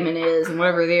excitement is and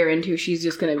whatever they're into, she's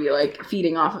just gonna be, like,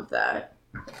 feeding off of that.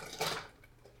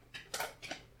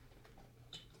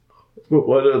 But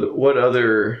what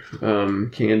other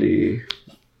candy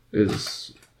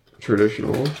is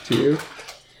traditional to you?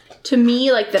 To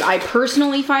me, like, that I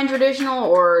personally find traditional,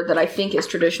 or that I think is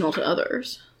traditional to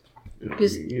others. Me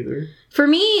either. For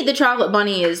me, the chocolate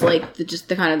bunny is, like, just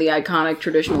the kind of the iconic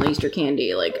traditional Easter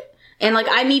candy, like, and, like,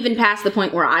 I'm even past the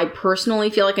point where I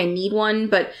personally feel like I need one,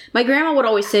 but my grandma would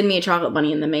always send me a chocolate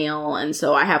bunny in the mail, and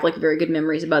so I have, like, very good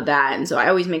memories about that, and so I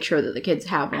always make sure that the kids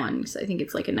have one, because I think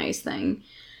it's, like, a nice thing.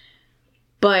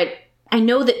 But I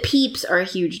know that Peeps are a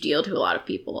huge deal to a lot of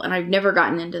people, and I've never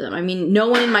gotten into them. I mean, no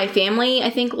one in my family, I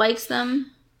think, likes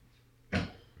them.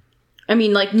 I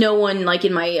mean, like, no one, like,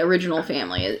 in my original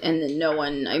family, and then no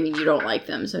one, I mean, you don't like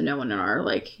them, so no one in our,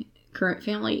 like, current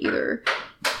family either.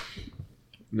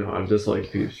 No, I've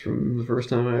disliked Peeps from the first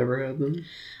time I ever had them.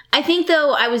 I think,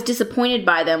 though, I was disappointed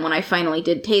by them when I finally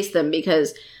did taste them,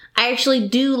 because I actually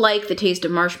do like the taste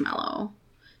of marshmallow.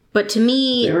 But to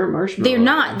me, They aren't marshmallow. they're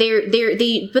not.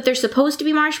 But they're supposed to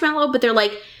be marshmallow, but they're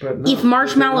like, if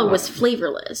marshmallow was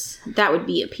flavorless, that would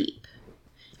be a Peep.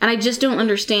 And I just don't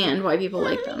understand why people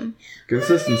like them.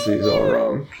 Consistency is all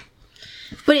wrong.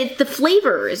 But the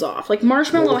flavor is off. Like,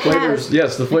 marshmallow has...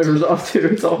 Yes, the flavor's off too.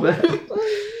 It's all bad.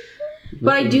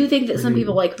 But I do think that some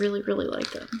people, like, really, really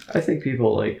like them. I think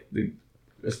people like the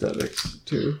aesthetics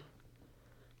too.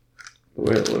 The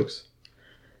way it looks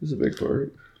is a big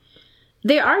part.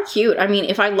 They are cute. I mean,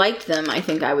 if I liked them, I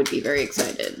think I would be very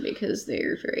excited because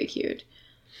they're very cute.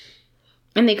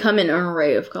 And they come in an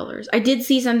array of colors. I did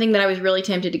see something that I was really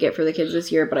tempted to get for the kids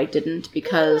this year, but I didn't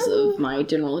because of my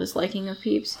general disliking of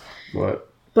Peeps.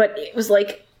 What? But it was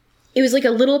like a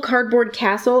little cardboard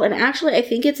castle, and actually I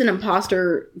think it's an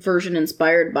imposter version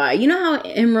inspired by... You know how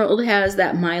Emerald has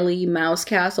that Miley mouse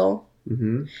castle?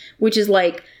 Mm-hmm. Which is,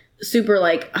 like, super,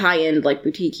 like, high-end, like,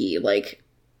 boutique-y, like...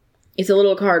 It's a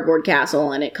little cardboard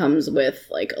castle, and it comes with,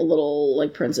 like, a little,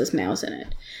 like, princess mouse in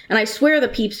it. And I swear the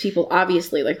Peeps people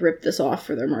obviously, like, ripped this off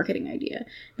for their marketing idea.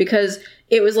 Because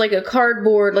it was, like, a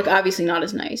cardboard, like, obviously not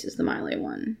as nice as the Miley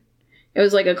one. It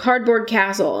was, like, a cardboard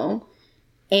castle,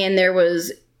 and there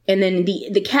was... And then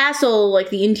the castle, like,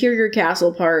 the interior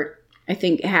castle part, I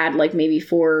think had, like, maybe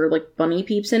 4, like, bunny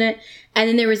Peeps in it. And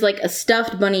then there was, like, a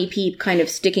stuffed bunny Peep kind of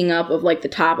sticking up of, like, the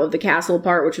top of the castle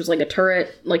part, which was, like, a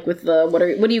turret, like, with the...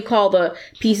 What do you call the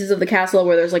pieces of the castle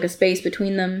where there's, like, a space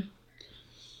between them?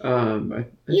 I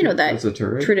You know, that that's a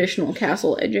turret. traditional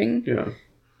castle edging. Yeah.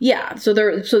 Yeah, so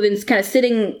then it's kind of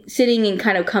sitting and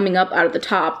kind of coming up out of the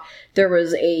top, there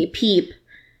was a Peep.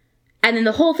 And then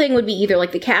the whole thing would be either,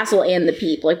 like, the castle and the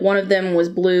Peep. Like, one of them was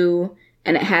blue,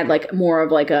 and it had, like, more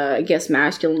of, like, a, I guess,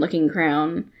 masculine-looking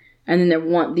crown. And then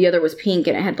the other was pink,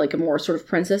 and it had, like, a more sort of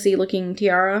princessy-looking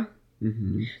tiara.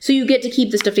 Mm-hmm. So you get to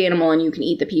keep the stuffed animal and you can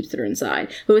eat the peeps that are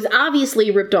inside. But it was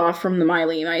obviously ripped off from the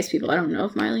Miley Mice people. I don't know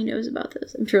if Miley knows about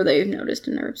this. I'm sure they've noticed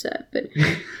and they're upset.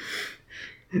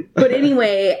 But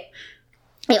anyway,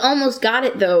 I almost got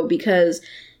it, though, because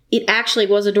it actually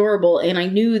was adorable, and I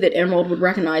knew that Emerald would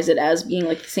recognize it as being,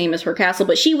 like, the same as her castle,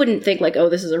 but she wouldn't think, like, oh,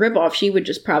 this is a ripoff. She would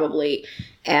just probably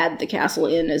add the castle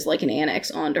in as, like, an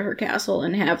annex onto her castle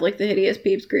and have, like, the hideous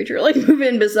peeps creature, like, move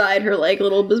in beside her, like,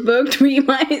 little bespoke twee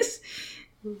mice.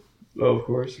 Oh, of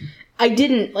course. I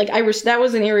didn't, like, that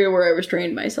was an area where I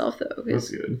restrained myself, though. That's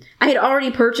good. I had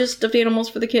already purchased stuffed animals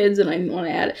for the kids, and I didn't want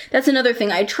to add it. That's another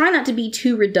thing. I try not to be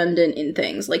too redundant in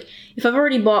things. Like, if I've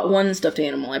already bought one stuffed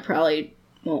animal, I probably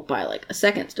won't buy, like, a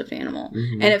second stuffed animal.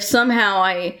 Mm-hmm. And if somehow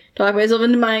I talk myself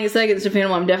into buying a second stuffed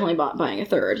animal, I'm definitely buying a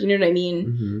third. You know what I mean?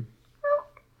 Mm-hmm.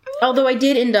 Although I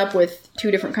did end up with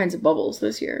 2 different kinds of bubbles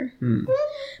this year.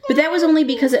 But that was only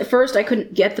because at first I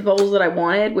couldn't get the bubbles that I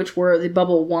wanted, which were the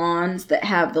bubble wands that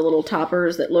have the little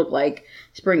toppers that look like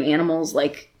spring animals.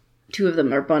 Like, 2 of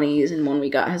them are bunnies and one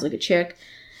we got has, like, a chick.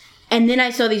 And then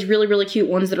I saw these really, really cute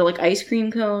ones that are like ice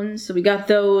cream cones. So we got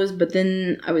those, but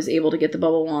then I was able to get the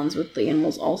bubble wands with the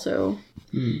animals also.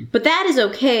 But that is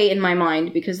okay in my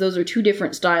mind because those are 2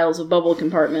 different styles of bubble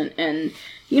compartment. And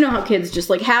you know how kids just,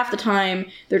 like, half the time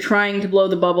they're trying to blow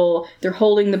the bubble, they're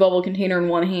holding the bubble container in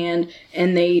one hand,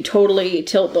 and they totally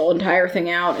tilt the entire thing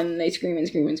out, and they scream and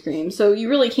scream and scream. So you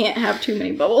really can't have too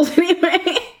many bubbles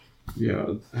anyway.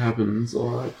 Yeah, it happens a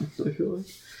lot, I feel like.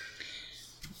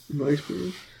 In my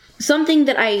experience. Something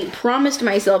that I promised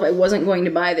myself I wasn't going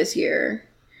to buy this year,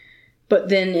 but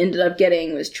then ended up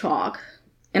getting was chalk.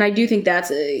 And I do think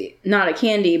that's not a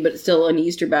candy, but still an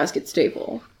Easter basket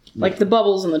staple. Like, the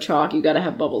bubbles and the chalk, you gotta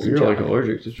have bubbles and chalk. You're, like,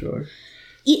 allergic to chalk.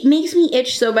 It makes me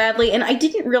itch so badly, and I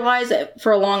didn't realize it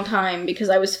for a long time, because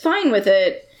I was fine with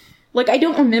it. Like, I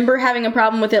don't remember having a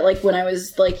problem with it, like, when I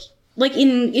was, like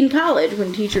in college,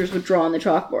 when teachers would draw on the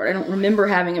chalkboard. I don't remember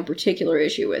having a particular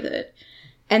issue with it.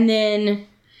 And then,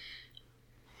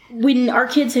 when our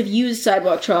kids have used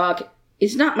sidewalk chalk,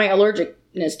 it's not my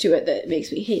allergicness to it that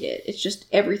makes me hate it. It's just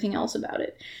everything else about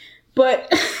it.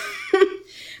 But...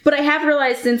 But I have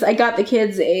realized since I got the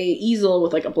kids a easel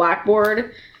with, like, a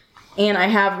blackboard, and I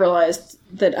have realized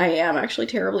that I am actually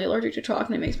terribly allergic to chalk,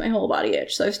 and it makes my whole body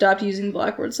itch, so I've stopped using the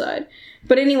blackboard side.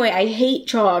 But anyway, I hate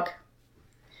chalk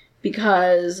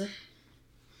because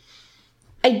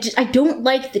I don't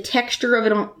like the texture of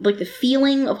it, like, the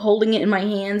feeling of holding it in my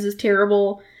hands is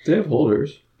terrible. They have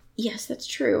holders. Yes, that's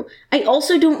true. I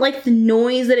also don't like the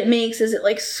noise that it makes as it,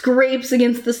 like, scrapes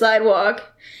against the sidewalk.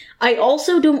 I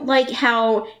also don't like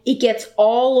how it gets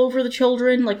all over the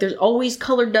children. Like, there's always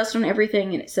colored dust on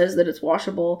everything, and it says that it's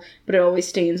washable, but it always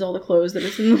stains all the clothes that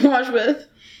it's in the wash with.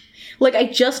 Like, I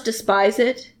just despise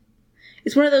it.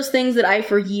 It's one of those things that I,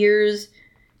 for years,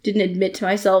 didn't admit to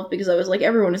myself because I was like,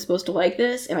 everyone is supposed to like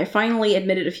this, and I finally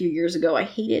admitted a few years ago I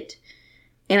hate it.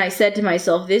 And I said to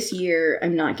myself, this year,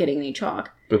 I'm not getting any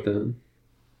chalk.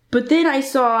 But then I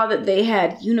saw that they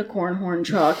had unicorn horn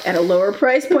chalk at a lower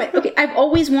price point. Okay, I've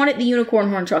always wanted the unicorn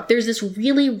horn chalk. There's this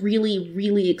really, really,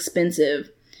 really expensive,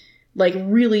 like,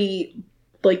 really,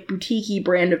 like, boutique-y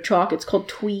brand of chalk. It's called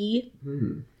Twee.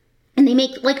 And they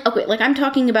make, like, okay, like, I'm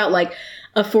talking about, like,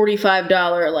 a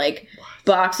 $45, like,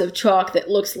 box of chalk that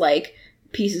looks like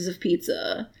pieces of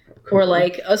pizza. Or,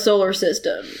 like, a solar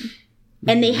system.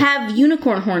 And they have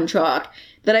unicorn horn chalk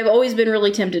that I've always been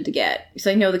really tempted to get. Because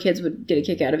I know the kids would get a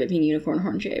kick out of it being unicorn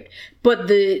horn shaped. But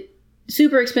the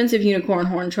super expensive unicorn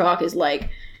horn chalk is like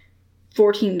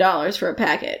 $14 for a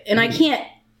packet. And I can't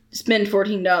spend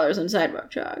 $14 on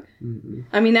sidewalk chalk.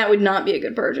 I mean, that would not be a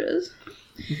good purchase.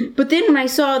 But then when I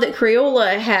saw that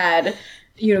Crayola had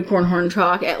unicorn horn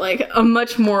chalk at, like, a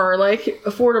much more, like,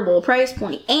 affordable price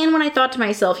point. And when I thought to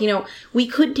myself, you know, we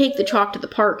could take the chalk to the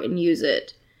park and use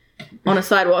it on a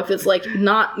sidewalk that's, like,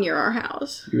 not near our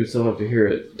house. You would still have to hear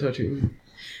it touching.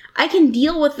 I can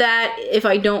deal with that if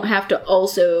I don't have to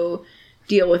also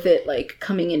deal with it, like,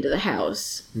 coming into the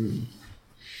house.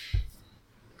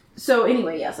 So,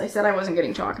 anyway, yes, I said I wasn't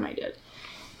getting chalk, and I did.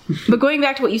 But going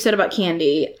back to what you said about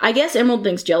candy, I guess Emerald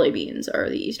thinks jelly beans are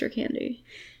the Easter candy.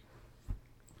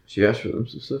 She asked for them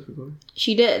specifically.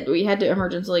 She did. We had to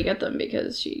emergently get them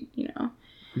because she, you know...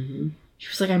 She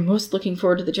was like, I'm most looking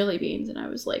forward to the jelly beans. And I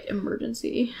was like,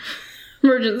 emergency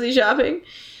shopping.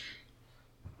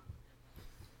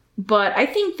 But I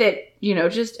think that, you know,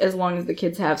 just as long as the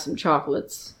kids have some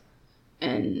chocolates.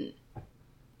 And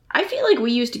I feel like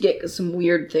we used to get some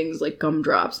weird things like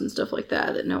gumdrops and stuff like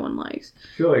that no one likes.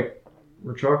 I feel like,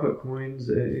 were chocolate coins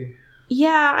a...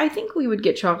 Yeah, I think we would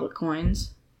get chocolate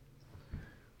coins.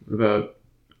 What about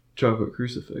chocolate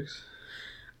crucifix?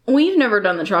 We've never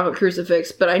done the chocolate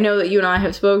crucifix, but I know that you and I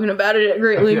have spoken about it at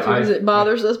great length because it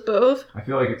bothers us both. I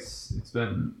feel like it's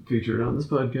been featured on this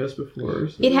podcast before.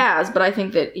 So. It has, but I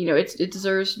think that, it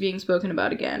deserves being spoken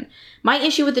about again. My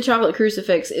issue with the chocolate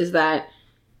crucifix is that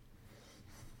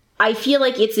I feel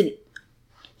like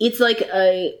it's like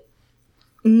a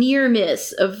near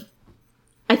miss of,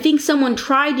 I think someone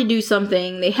tried to do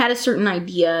something, they had a certain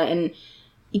idea, and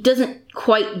it doesn't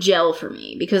quite gel for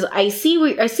me, because I see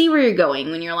where you're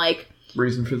going when you're like,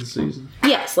 reason for the season.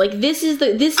 Yes, like this is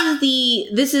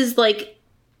like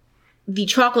the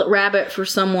chocolate rabbit for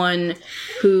someone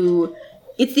who,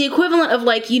 it's the equivalent of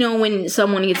like, when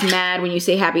someone gets mad when you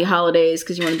say happy holidays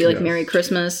because you want to be like Merry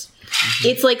Christmas. Mm-hmm.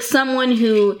 It's like someone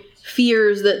who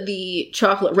fears that the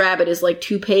chocolate rabbit is like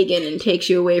too pagan and takes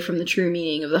you away from the true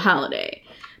meaning of the holiday.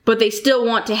 But they still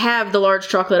want to have the large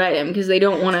chocolate item because they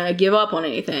don't want to give up on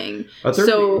anything.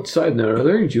 Side note, are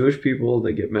there any Jewish people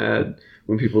that get mad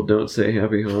when people don't say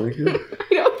Happy Hanukkah?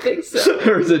 I don't think so.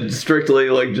 Or is it strictly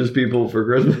like just people for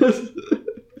Christmas?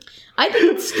 I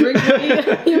think it's strictly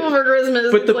people for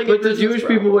Christmas. But the Jewish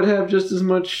people would have just as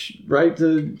much right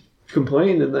to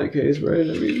complain in that case, right?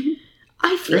 I mean,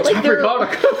 I feel like they're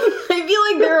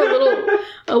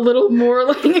a little more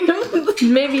like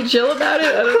maybe chill about it.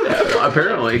 I don't know.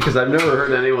 Apparently, because I've never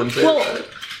heard anyone say that.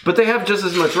 But they have just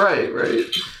as much right?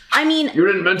 I mean, you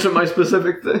didn't mention my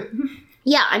specific thing.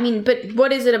 Yeah, I mean, but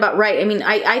what is it about right? I mean,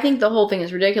 I think the whole thing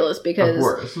is ridiculous because of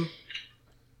course.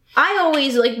 I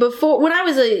always, like, before, when I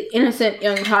was an innocent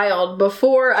young child,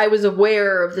 before I was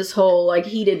aware of this whole, like,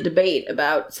 heated debate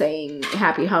about saying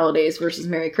Happy Holidays versus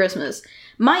Merry Christmas,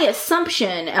 my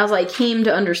assumption, as I came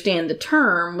to understand the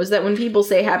term, was that when people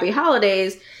say Happy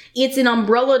Holidays, it's an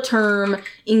umbrella term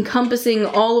encompassing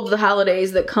all of the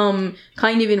holidays that come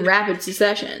kind of in rapid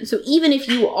succession. So even if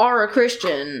you are a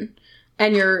Christian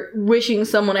and you're wishing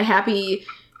someone a happy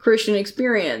Christian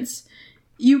experience,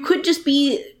 you could just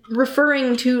be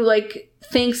referring to, like,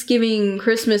 Thanksgiving,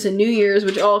 Christmas, and New Year's,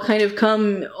 which all kind of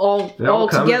come all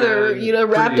together,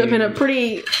 wrapped up in a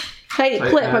pretty tight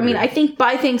clip. I mean, I think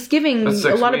by Thanksgiving,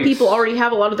 a lot of people already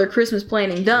have a lot of their Christmas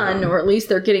planning done, or at least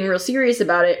they're getting real serious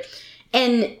about it.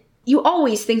 And you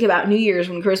always think about New Year's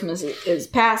when Christmas is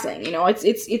passing.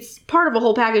 It's part of a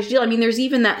whole package deal. I mean, there's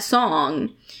even that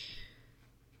song.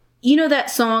 You know that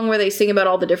song where they sing about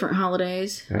all the different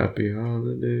holidays? Happy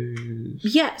Holidays.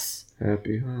 Yes.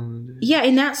 Happy Holidays. Yeah,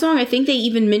 in that song, I think they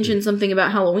even mentioned something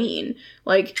about Halloween.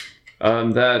 Like,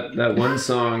 that one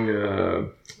song,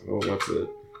 what's it?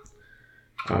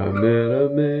 I met a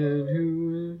man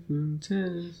who went from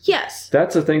Tennessee. Yes.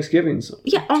 That's a Thanksgiving song.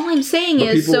 Yeah, all I'm saying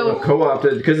is, people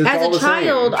co-opted, because it's all the same. As a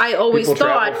child, I always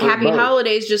thought Happy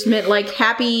Holidays just meant, like,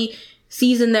 happy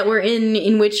season that we're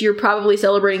in which you're probably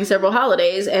celebrating several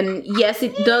holidays. And yes,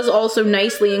 it does also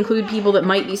nicely include people that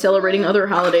might be celebrating other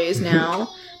holidays now,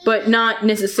 but not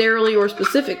necessarily or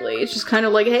specifically. It's just kind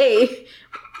of like, hey,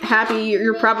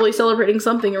 you're probably celebrating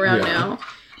something around now.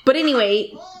 But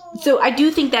anyway, so I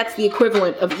do think that's the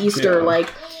equivalent of Easter. Yeah.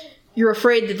 Like, you're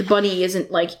afraid that the bunny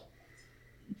isn't, like,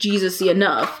 Jesus-y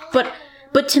enough. But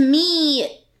to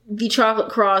me, the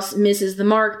chocolate cross misses the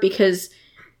mark because,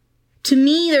 to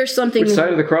me, there's something... Which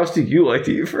side of the cross do you like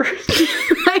to eat first?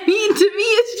 I mean, to me,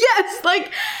 it's yes,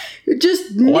 like,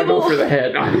 just nibble... I go for the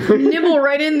head. Nibble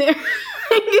right in there.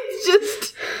 Like, it's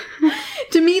just...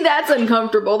 To me, that's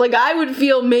uncomfortable. Like, I would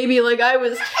feel maybe like I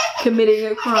was committing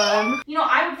a crime.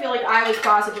 I would feel like I was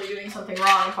possibly doing something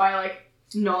wrong if I, like,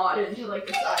 gnawed into, like,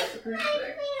 the side of the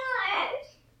crucifix.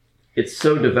 It's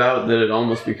so devout that it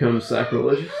almost becomes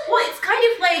sacrilegious. Well, it's kind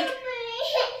of like...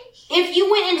 If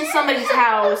you went into somebody's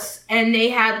house and they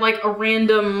had, like, a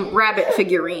random rabbit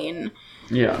figurine,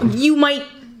 you might,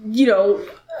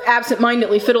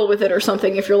 absentmindedly fiddle with it or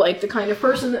something if you're, like, the kind of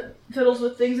person that fiddles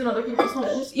with things in other people's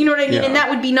homes. You know what I mean? Yeah. And that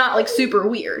would be not, like, super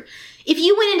weird. If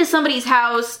you went into somebody's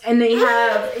house and they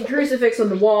have a crucifix on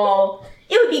the wall,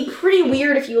 it would be pretty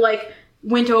weird if you, like,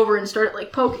 went over and started,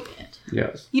 like, poking it.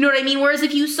 Yes. You know what I mean? Whereas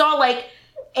if you saw, like,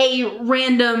 a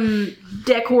random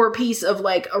decor piece of,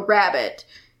 like, a rabbit...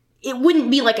 It wouldn't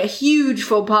be, like, a huge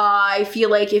faux pas, I feel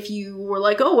like, if you were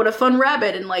like, oh, what a fun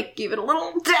rabbit, and, like, gave it a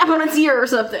little tap on its ear or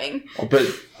something. But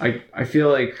I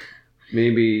feel like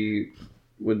maybe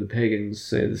would the pagans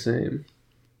say the same?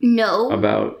 No.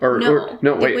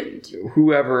 Wait.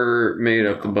 Whoever made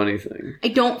up the bunny thing. I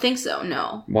don't think so,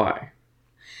 no. Why?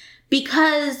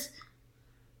 Because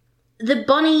the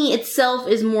bunny itself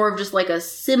is more of just, like, a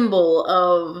symbol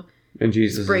of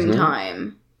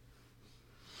springtime.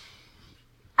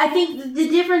 I think the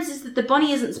difference is that the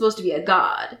bunny isn't supposed to be a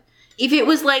god. If it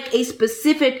was, like, a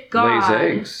specific god... Lays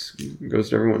eggs. Goes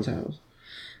to everyone's house.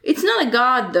 It's not a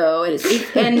god, though, and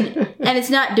it's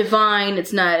not divine.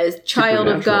 It's not a child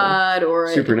of God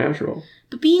or supernatural.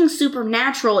 But being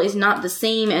supernatural is not the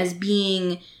same as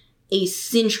being a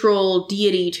central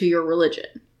deity to your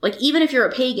religion. Like, even if you're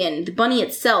a pagan, the bunny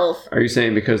itself... Are you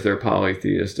saying because they're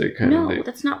polytheistic kind of thing? No,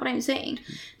 that's not what I'm saying.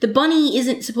 The bunny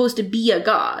isn't supposed to be a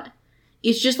god.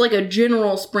 It's just like a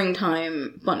general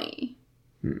springtime bunny.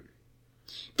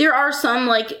 There are some,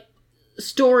 like,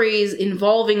 stories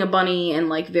involving a bunny and,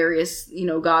 like, various,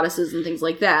 goddesses and things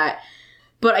like that.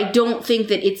 But I don't think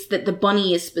that it's that the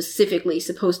bunny is specifically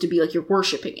supposed to be, like, you're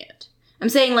worshipping it. I'm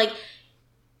saying, like...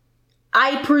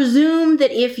 I presume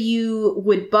that if you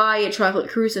would buy a chocolate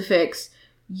crucifix,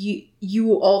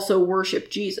 you also worship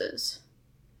Jesus.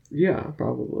 Yeah,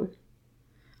 probably.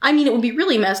 I mean, it would be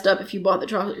really messed up if you bought the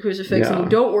chocolate crucifix and you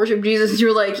don't worship Jesus,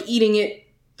 you're, like, eating it,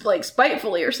 like,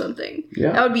 spitefully or something.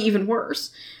 Yeah. That would be even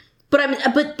worse.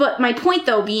 But my point,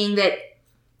 though, being that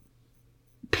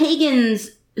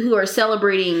pagans who are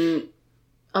celebrating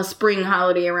a spring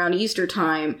holiday around Easter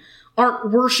time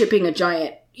aren't worshiping a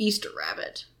giant Easter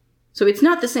rabbit. So it's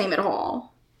not the same at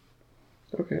all.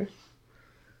 Okay.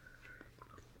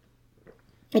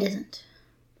 It isn't.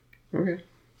 Okay.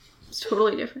 It's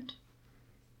totally different.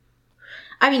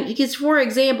 I mean, because, for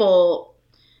example,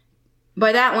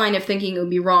 by that line of thinking, it would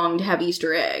be wrong to have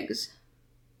Easter eggs.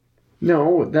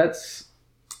 No, that's...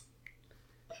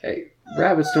 Hey,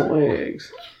 rabbits don't lay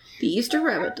eggs. The Easter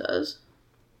rabbit does.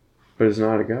 But it's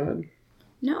not a god.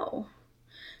 No.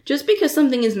 Just because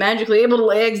something is magically able to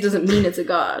lay eggs doesn't mean it's a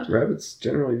god. Rabbits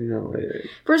generally do not lay eggs.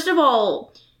 First of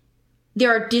all,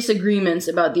 there are disagreements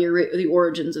about the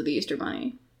origins of the Easter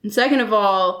Bunny. And second of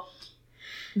all,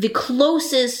 the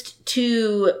closest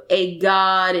to a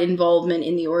god involvement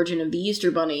in the origin of the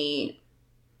Easter Bunny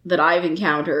that I've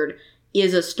encountered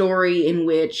is a story in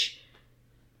which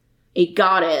a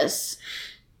goddess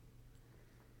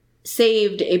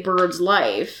saved a bird's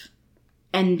life,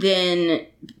 and then,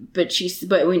 but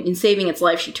in saving its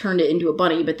life, she turned it into a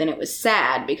bunny, but then it was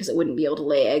sad because it wouldn't be able to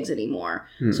lay eggs anymore.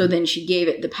 So then she gave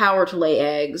it the power to lay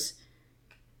eggs,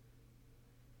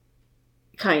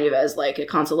 kind of as, like, a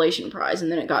consolation prize,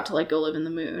 and then it got to, like, go live in the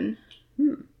moon.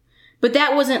 But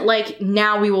that wasn't like,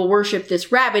 now we will worship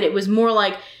this rabbit. It was more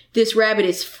like, this rabbit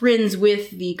is friends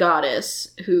with the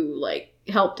goddess who, like,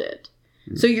 helped it.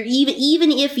 So you're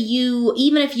even if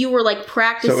you were, like,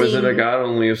 practicing... So is it a god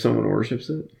only if someone worships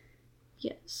it?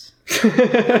 Yes.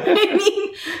 I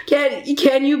mean,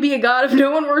 can you be a god if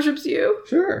no one worships you?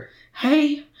 Sure.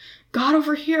 Hey, God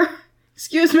over here.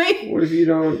 Excuse me. What if you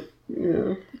don't,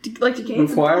 like to gain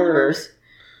some followers?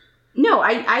 No,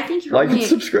 I think you're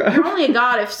subscribe. You're only a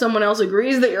god if someone else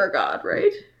agrees that you're a god,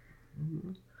 right?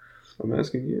 I'm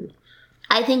asking you.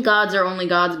 I think gods are only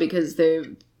gods because there's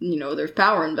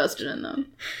power invested in them.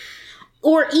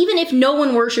 Or even if no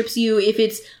one worships you, if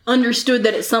it's understood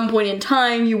that at some point in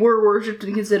time you were worshipped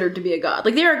and considered to be a god.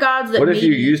 Like, there are gods that What if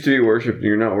you used to be worshipped and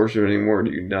you're not worshipped anymore?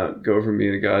 Do you not go from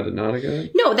being a god to not a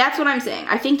god? No, that's what I'm saying.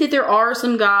 I think that there are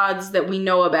some gods that we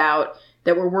know about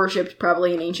that were worshipped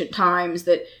probably in ancient times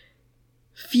that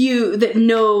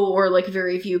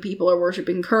very few people are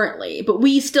worshipping currently. But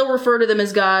we still refer to them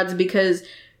as gods because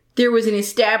there was an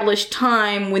established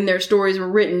time when their stories were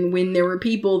written when there were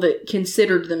people that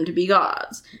considered them to be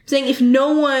gods. I'm saying if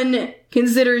no one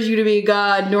considers you to be a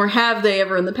god, nor have they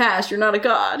ever in the past, you're not a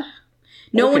god.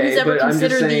 No one has ever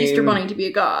considered the Easter Bunny to be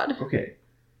a god. Okay.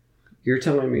 You're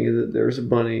telling me that there's a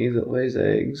bunny that lays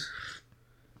eggs,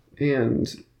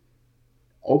 and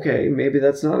okay, maybe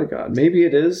that's not a god. Maybe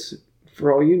it is,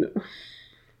 for all you know.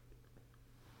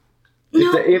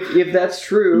 No, if that's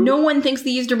true, no one thinks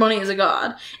the Easter Bunny is a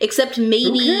god, except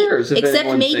maybe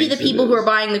the people who are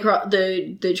buying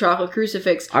the chocolate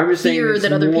crucifix. I'm just fear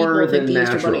that other people think the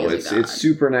Easter Bunny is a god. It's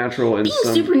supernatural, and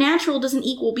being supernatural doesn't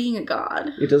equal being a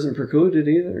god. It doesn't preclude it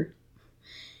either.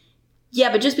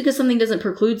 Yeah, but just because something doesn't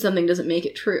preclude something doesn't make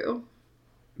it true.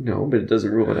 No, but it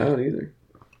doesn't rule it out either.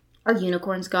 Are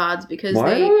unicorns gods because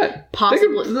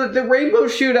possibly the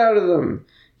rainbows shoot out of them?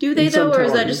 Do they though, or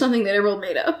is that just something that everyone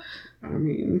made up? I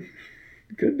mean,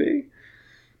 it could be.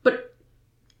 But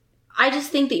I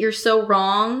just think that you're so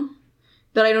wrong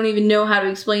that I don't even know how to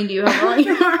explain to you how wrong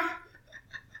you are.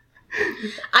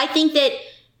 I think that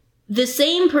the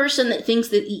same person that thinks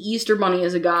that the Easter Bunny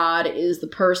is a god is the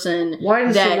person. Why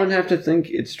does someone have to think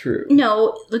it's true?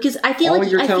 No, because I feel like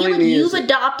you've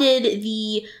adopted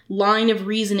the line of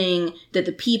reasoning that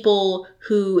the people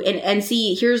who and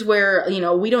see, here's where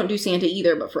we don't do Santa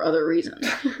either, but for other reasons.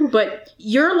 But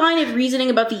your line of reasoning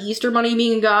about the Easter Bunny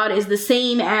being a god is the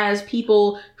same as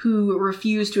people who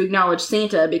refuse to acknowledge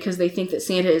Santa because they think that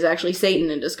Santa is actually Satan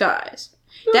in disguise.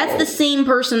 That's the same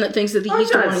person that thinks that the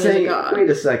Easter Bunny is a god. Wait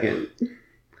a second.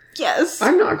 Yes.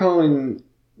 I'm not calling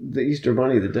the Easter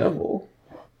Bunny the devil.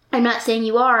 I'm not saying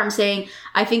you are. I'm saying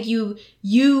I think you,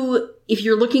 if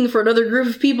you're looking for another group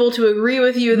of people to agree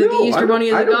with you that the Easter Bunny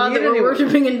is a god that we're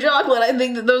worshipping in chocolate, I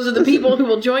think that those are the people who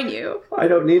will join you. I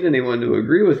don't need anyone to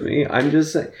agree with me. I'm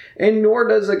just saying, and nor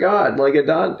does a god. Like a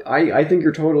god, I think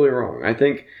you're totally wrong. I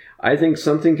think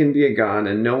something can be a god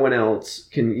and no one else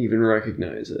can even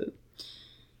recognize it.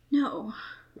 No.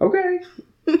 Okay.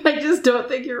 I just don't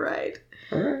think you're right.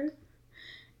 All right.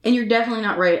 And you're definitely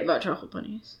not right about chocolate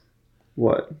bunnies.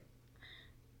 What?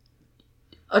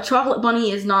 A chocolate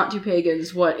bunny is not to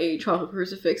pagans what a chocolate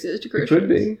crucifix is to Christians. It could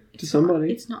be to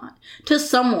somebody. It's not to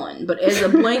someone, but as a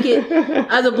blanket,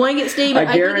 statement,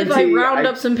 I think if I round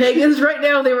up some pagans right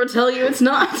now, they will tell you it's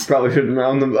not. Probably shouldn't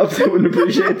round them up. They wouldn't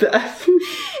appreciate that.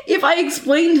 If I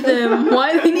explained to them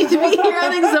why they need to be here, I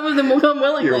think some of them will come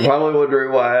willingly. You're probably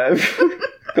wondering why I've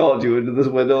called you into this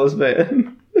windowless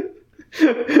van.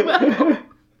 Well,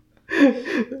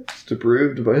 it's to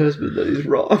prove to my husband that he's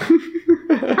wrong.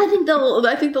 I think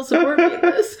they'll support me in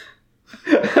this.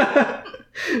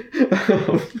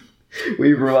 Will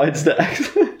you provide snacks?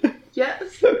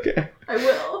 Yes. Okay. I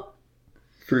will.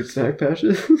 Fruit snack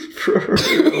patches?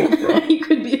 You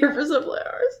could be here for several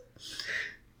hours.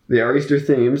 They are Easter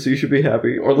themed, so you should be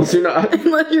happy. Or unless you're not.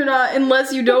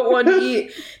 Unless you don't want to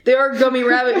eat. They are gummy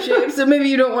rabbit shaped, so maybe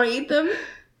you don't want to eat them.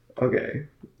 Okay.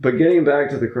 But getting back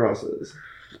to the crosses.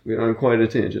 We're on quite a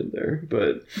tangent there,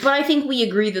 but I think we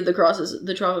agree that the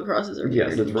chocolate crosses are weird.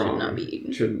 Yes, it's wrong. Should not be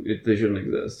eaten. They shouldn't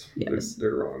exist. Yes.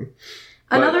 They're wrong.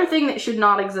 Another thing that should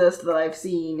not exist that I've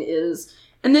seen is,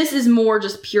 and this is more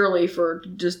just purely for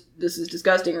this is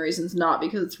disgusting reasons, not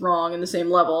because it's wrong in the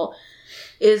same level,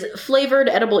 is flavored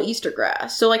edible Easter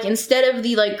grass. So like instead of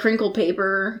the like crinkle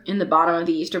paper in the bottom of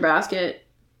the Easter basket,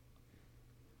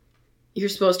 you're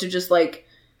supposed to just like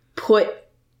put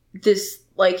this.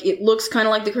 Like, it looks kind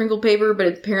of like the crinkle paper, but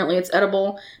apparently it's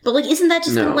edible. But, like, isn't that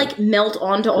just going to, like, melt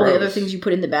onto all the other things you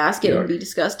put in the basket and be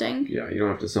disgusting? Yeah, you don't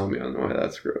have to sell me on why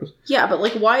that's gross. Yeah, but,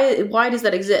 like, why does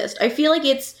that exist? I feel like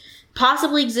it's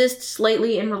possibly exists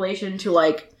slightly in relation to,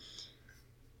 like...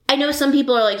 I know some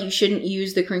people are like, you shouldn't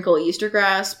use the crinkle Easter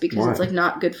grass because it's, like,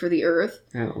 not good for the earth.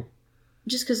 How?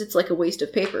 Just because it's, like, a waste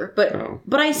of paper.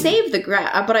 But I saved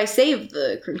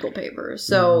the crinkle paper,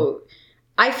 so...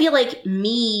 I feel like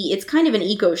it's kind of an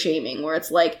eco-shaming, where it's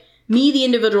like, me, the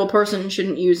individual person,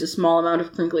 shouldn't use a small amount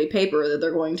of crinkly paper that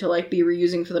they're going to, like, be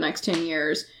reusing for the next 10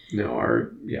 years.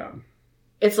 No,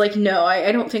 It's like, no,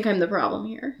 I don't think I'm the problem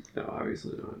here. No,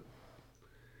 obviously not.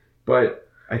 But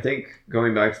I think,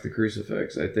 going back to the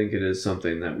crucifix, I think it is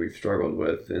something that we've struggled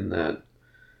with in that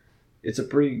it's a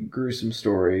pretty gruesome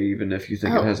story, even if you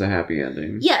think it has a happy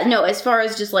ending. Yeah, no, as far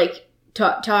as just, like...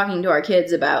 talking to our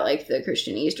kids about like the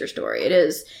Christian Easter story, it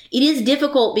is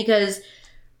difficult because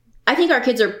I think our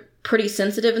kids are pretty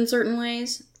sensitive in certain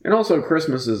ways, and also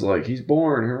Christmas is like he's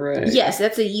born, hooray. Yes,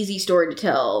 that's an easy story to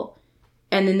tell,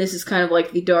 and then this is kind of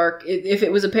like the dark, if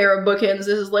it was a pair of bookends,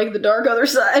 this is like the dark other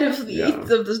side of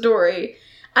the story.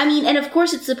 I mean, and of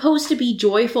course it's supposed to be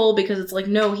joyful because it's like,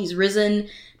 no, he's risen,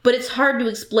 but it's hard to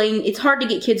explain, it's hard to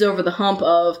get kids over the hump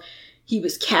of he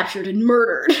was captured and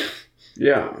murdered.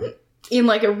 Yeah. In,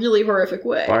 like, a really horrific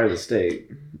way. By the state.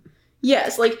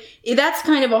 Yes, like, that's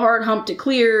kind of a hard hump to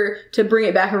clear, to bring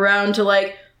it back around to,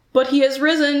 like, but he has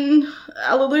risen,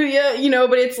 hallelujah,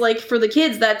 but it's, like, for the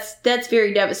kids, that's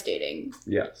very devastating.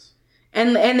 Yes.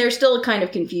 And they're still kind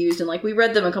of confused, and, like, we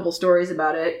read them a couple stories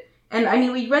about it, and, I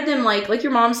mean, we read them, like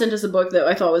your mom sent us a book that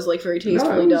I thought was, like, very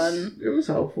tastefully done. It was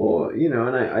helpful,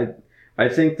 and I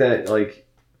think that, like,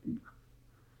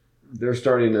 they're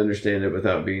starting to understand it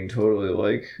without being totally,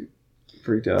 like...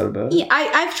 freaked out about it. Yeah,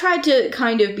 I've tried to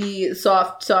kind of be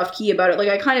soft key about it. Like,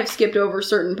 I kind of skipped over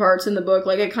certain parts in the book.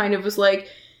 Like, I kind of was like,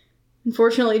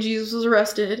 unfortunately, Jesus was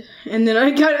arrested. And then I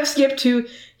kind of skipped to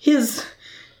his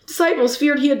disciples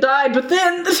feared he had died, but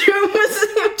then the tomb was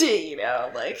empty,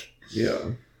 like...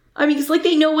 Yeah. I mean, it's like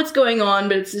they know what's going on,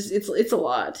 but it's a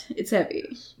lot. It's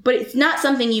heavy. But it's not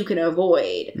something you can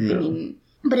avoid. No. I mean...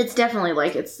 But it's definitely,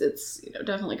 like, it's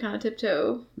definitely kind of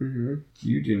tiptoe. Mm-hmm.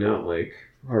 You do not like...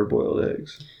 hard-boiled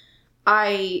eggs.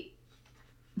 I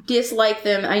dislike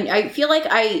them. I feel like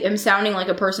I am sounding like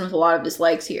a person with a lot of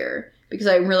dislikes here because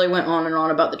I really went on and on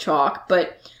about the chalk,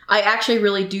 but I actually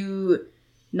really do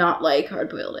not like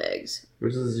hard-boiled eggs.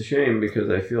 Which is a shame because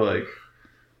I feel like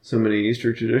so many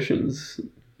Easter traditions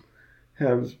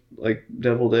have like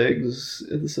deviled eggs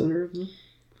in the center of them.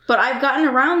 But I've gotten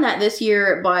around that this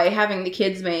year by having the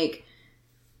kids make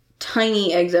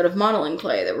tiny eggs out of modeling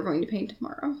clay that we're going to paint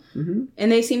tomorrow. Mm-hmm.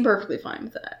 And they seem perfectly fine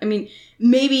with that. I mean,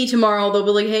 maybe tomorrow they'll be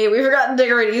like, hey, we forgot to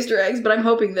decorate Easter eggs, but I'm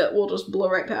hoping that we'll just blow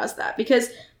right past that. Because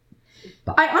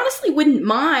I honestly wouldn't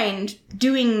mind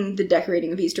doing the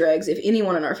decorating of Easter eggs if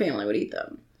anyone in our family would eat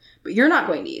them. But you're not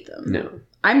going to eat them. No.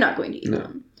 I'm not going to eat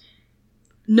them.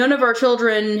 None of our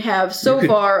children have so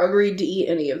far agreed to eat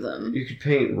any of them. You could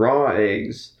paint raw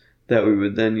eggs that we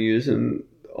would then use in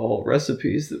all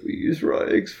recipes that we use raw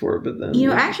eggs for, but then...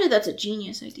 actually, that's a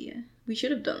genius idea. We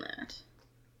should have done that.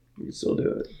 We can still do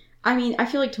it. I mean, I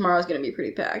feel like tomorrow's going to be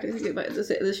pretty packed. I think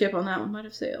the ship on that one might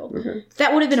have sailed. Okay.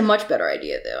 That would have been a much better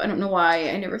idea, though. I don't know why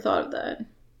I never thought of that.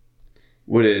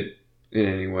 Would it, in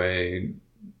any way,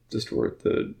 distort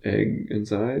the egg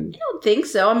inside? I don't think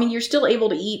so. I mean, you're still able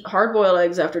to eat hard-boiled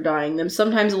eggs after dyeing them.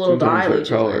 Sometimes a little dye leaches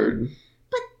colored.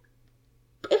 But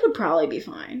it would probably be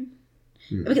fine.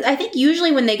 Because I think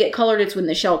usually when they get colored, it's when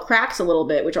the shell cracks a little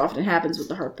bit, which often happens with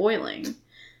the hard boiling.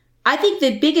 I think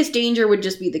the biggest danger would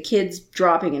just be the kids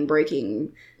dropping and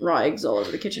breaking raw eggs all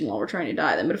over the kitchen while we're trying to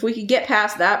dye them. But if we could get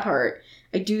past that part,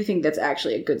 I do think that's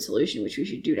actually a good solution, which we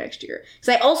should do next year.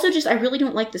 Because I really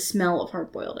don't like the smell of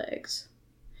hard-boiled eggs.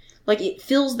 Like, it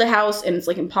fills the house and it's,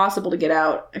 like, impossible to get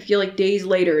out. I feel like days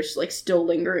later it's, like, still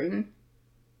lingering.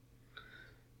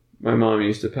 My mom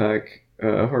used to pack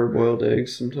hard-boiled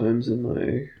eggs sometimes in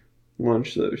my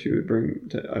lunch that she would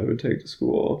I would take to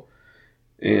school.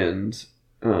 And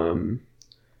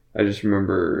I just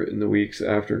remember in the weeks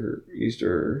after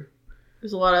Easter...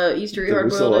 There's a lot of Easter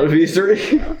hard-boiled eggs. There was a lot of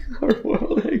Easter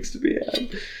hard-boiled eggs to be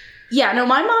had. Yeah, no,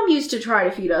 my mom used to try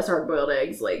to feed us hard-boiled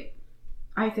eggs, like,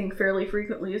 I think fairly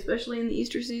frequently, especially in the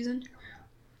Easter season.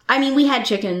 I mean, we had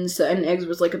chickens, and eggs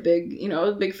was like a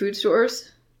big food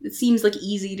stores. It seems like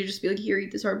easy to just be like, here,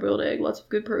 eat this hard-boiled egg, lots of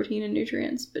good protein and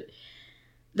nutrients, but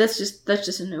that's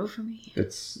just a no for me.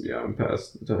 I'm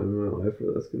past the time in my life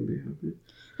where that's going to be happening.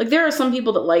 Like, there are some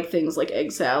people that like things like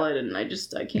egg salad, and I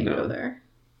can't go there.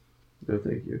 No,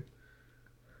 thank you.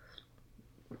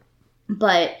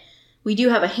 But we do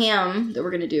have a ham that we're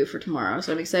going to do for tomorrow,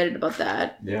 so I'm excited about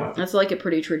that. Yeah. That's like a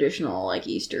pretty traditional, like,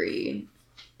 Eastery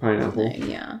pineapple thing,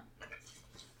 yeah.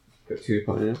 Got 2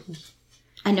 pineapples.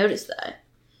 I noticed that.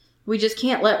 We just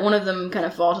can't let one of them kind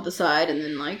of fall to the side and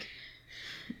then, like,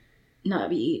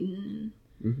 not be eaten.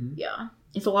 Mm-hmm. Yeah.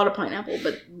 It's a lot of pineapple,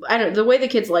 but I don't know. The way the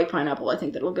kids like pineapple, I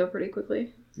think that'll go pretty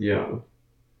quickly. Yeah.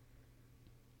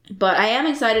 But I am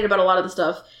excited about a lot of the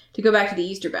stuff. To go back to the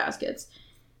Easter baskets,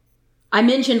 I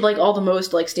mentioned, like, all the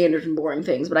most, like, standard and boring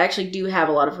things, but I actually do have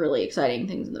a lot of really exciting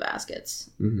things in the baskets.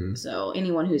 Mm-hmm. So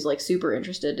anyone who's, like, super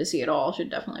interested to see it all should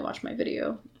definitely watch my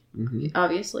video. Mm-hmm.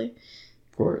 Obviously.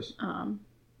 Of course. And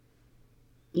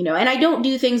I don't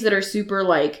do things that are super,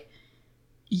 like,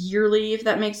 yearly, if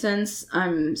that makes sense.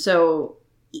 So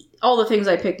all the things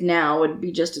I picked now would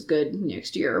be just as good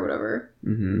next year or whatever.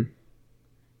 Mm-hmm.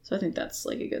 So I think that's,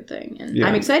 like, a good thing. And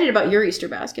I'm excited about your Easter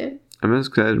basket. I'm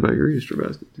excited about your Easter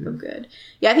basket, too. Oh, good.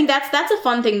 Yeah, I think that's a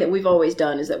fun thing that we've always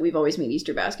done, is that we've always made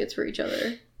Easter baskets for each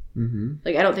other. Mm-hmm.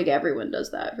 Like, I don't think everyone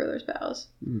does that for their spouse.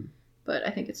 Mm. But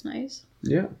I think it's nice.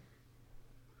 Yeah.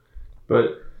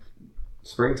 But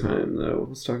springtime, though.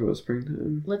 Let's talk about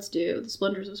springtime. Let's do the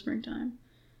splendors of springtime.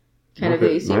 Kind of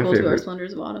a sequel to our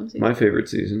splendors of autumn season. My favorite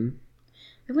season.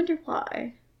 I wonder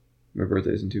why. My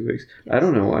birthday's in 2 weeks. Yes. I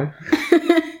don't know why.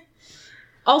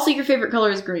 Also, your favorite color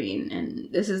is green, and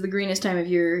this is the greenest time of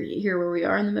year here where we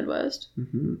are in the Midwest.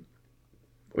 Mm-hmm.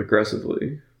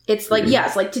 Aggressively. It's green. Like,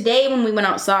 yes, like today when we went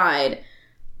outside,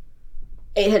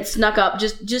 it had snuck up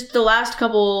just the last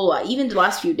couple, even the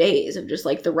last few days of just,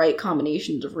 like, the right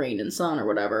combinations of rain and sun or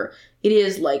whatever. It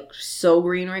is, like, so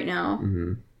green right now.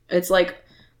 Mm-hmm. It's like,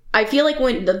 I feel like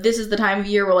this is the time of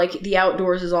year where, like, the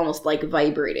outdoors is almost, like,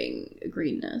 vibrating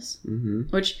greenness. Mm-hmm.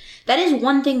 Which, that is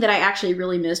one thing that I actually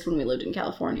really missed when we lived in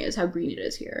California, is how green it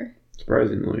is here.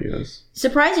 Surprisingly, yes.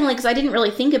 Surprisingly, because I didn't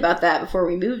really think about that before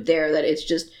we moved there, that it's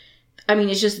just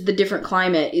the different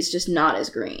climate is just not as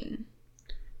green.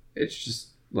 It's just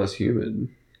less humid.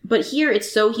 But here,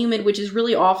 it's so humid, which is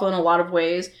really awful in a lot of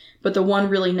ways, but the one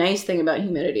really nice thing about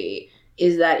humidity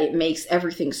is that it makes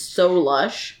everything so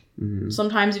lush. Mm-hmm.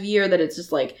 Sometimes of year that it's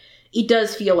just like, it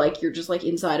does feel like you're just, like,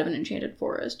 inside of an enchanted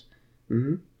forest.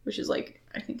 Mm-hmm. Which is, like,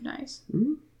 I think nice.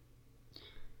 Mm-hmm.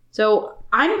 So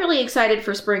I'm really excited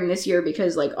for spring this year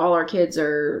because, like, all our kids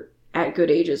are at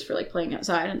good ages for, like, playing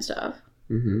outside and stuff.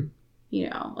 Mm-hmm.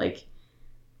 Like,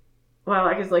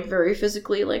 Lilac is, like, very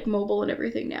physically, like, mobile and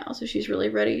everything now, so she's really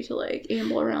ready to, like,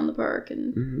 amble around the park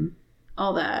and mm-hmm.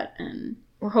 all that. And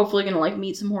we're hopefully gonna, like,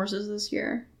 meet some horses this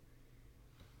year.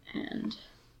 And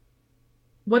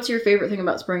what's your favorite thing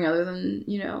about spring other than,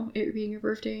 it being your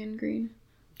birthday and green?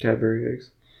 Cadbury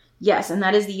eggs. Yes, and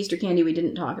that is the Easter candy we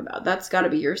didn't talk about. That's got to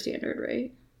be your standard,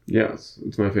 right? Yes,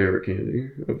 it's my favorite candy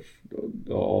of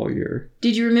all year.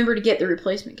 Did you remember to get the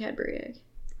replacement Cadbury egg?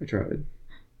 I tried.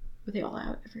 Were they all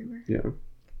out everywhere? Yeah.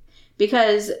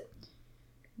 Because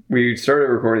we started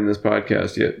recording this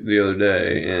podcast the other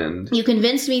day, and you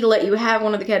convinced me to let you have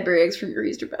one of the Cadbury eggs from your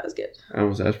Easter basket. I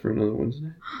almost asked for another one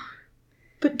today.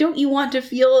 But don't you want to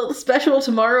feel special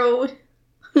tomorrow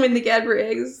when the Cadbury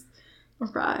eggs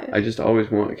arrive? I just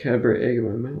always want a Cadbury egg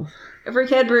in my mouth. Every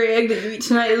Cadbury egg that you eat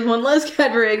tonight is one less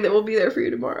Cadbury egg that will be there for you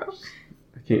tomorrow.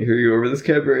 I can't hear you over this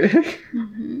Cadbury egg.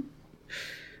 Mm-hmm.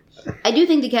 I do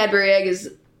think the Cadbury egg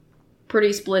is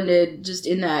pretty splendid, just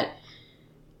in that.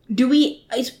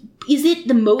 Is it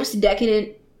the most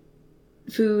decadent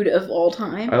food of all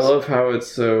time? I love how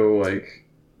it's so, like,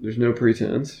 there's no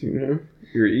pretense, you know?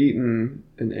 You're eating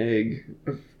an egg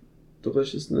of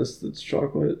deliciousness that's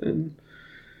chocolate, and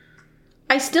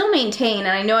I still maintain, and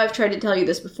I know I've tried to tell you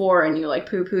this before and you, like,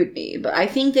 poo-pooed me, but I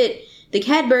think that the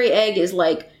Cadbury egg is,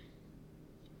 like,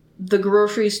 the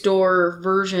grocery store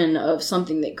version of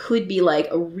something that could be, like,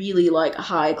 a really, like,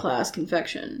 high-class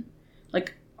confection.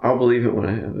 Like, I'll believe it when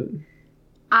I have it.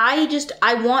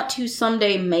 I want to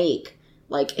someday make,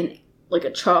 like,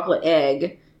 a chocolate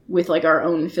egg with, like, our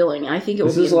own filling. I think it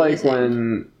would be amazing. This is like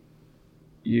when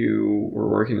you were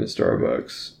working at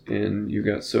Starbucks and you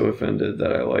got so offended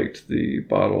that I liked the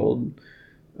bottled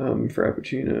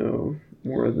Frappuccino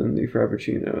more than the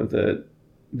Frappuccino that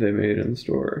they made in the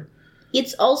store.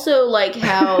 It's also like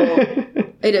how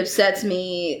it upsets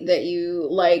me that you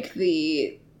like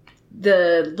the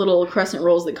little crescent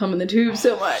rolls that come in the tube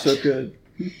so much. So good.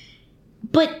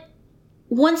 But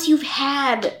once you've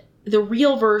had the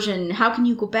real version, how can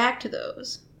you go back to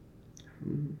those?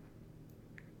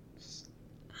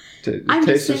 It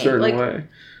tastes a certain way.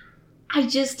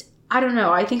 I don't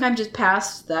know. I think I'm just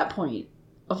past that point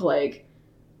of, like,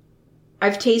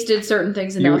 I've tasted certain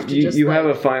things enough to just, you have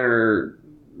a finer,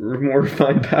 more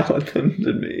refined palate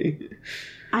than me.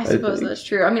 I suppose that's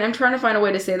true. I mean, I'm trying to find a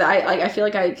way to say that. I feel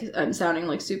like I'm sounding,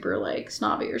 like, super, like,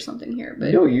 snobby or something here.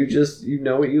 But no, you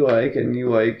know what you like, and you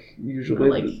like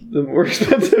usually the more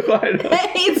expensive items.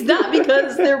 It's not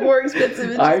because they're more expensive.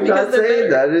 It's just I'm not saying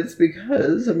better. that. It's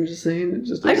because I'm just saying it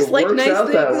just. I just like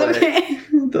nice things. Okay.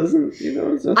 It doesn't,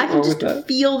 there's nothing I can wrong just with that.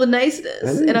 feel the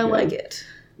niceness, and I like it.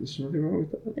 There's nothing wrong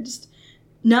with that.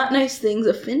 Not nice things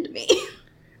offend me.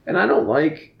 And I don't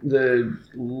like the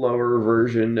lower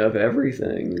version of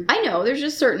everything. I know, there's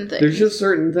just certain things. There's just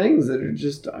certain things that are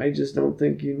just, I just don't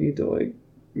think you need to, like,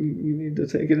 you need to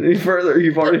take it any further.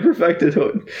 You've already perfected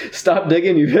it. Stop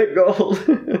digging, you've hit gold.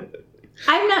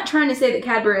 I'm not trying to say that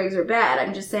Cadbury eggs are bad.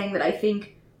 I'm just saying that I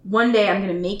think one day I'm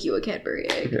going to make you a Cadbury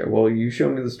egg. Okay, well, you show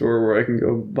me the store where I can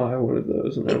go buy one of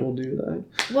those, and I will do that.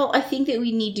 Well, I think that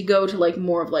we need to go to, like,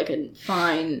 more of, like, a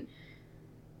fine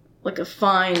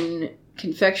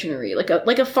confectionery, like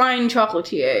a fine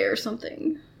chocolatier or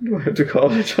something. Do I have to call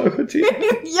it a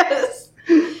chocolatier? Yes,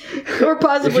 or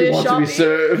possibly if you a want shopping.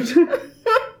 to be served.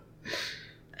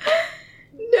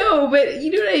 No, but you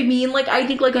know what I mean. Like, I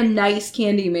think, like, a nice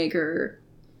candy maker,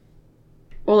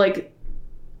 or, like,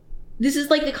 this is,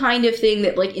 like, the kind of thing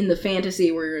that, like, in the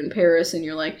fantasy where you're in Paris and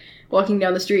you're, like, walking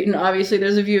down the street and obviously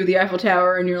there's a view of the Eiffel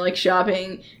Tower and you're, like,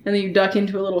 shopping, and then you duck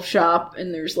into a little shop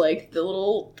and there's, like, the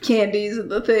little candies and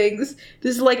the things.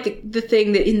 This is, like, the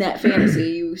thing that in that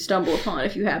fantasy you stumble upon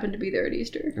if you happen to be there at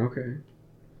Easter. Okay.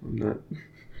 I'm not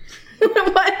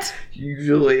What?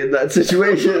 usually in that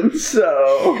situation,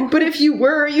 so... But if you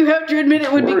were, you have to admit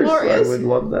it would be glorious. I would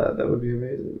love that. That would be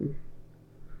amazing.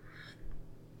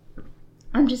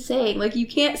 I'm just saying, like, you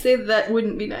can't say that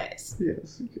wouldn't be nice.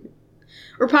 Yes, okay.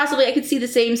 Or possibly I could see the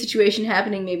same situation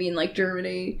happening maybe in, like,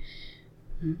 Germany.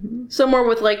 Mm-hmm. Somewhere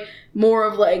with, like, more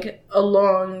of, like, a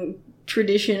long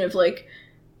tradition of, like,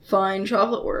 fine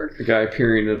chocolate work. A guy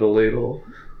peering at a ladle.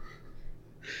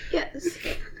 Yes.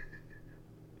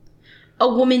 A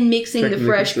woman mixing the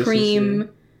fresh cream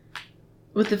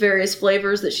with the various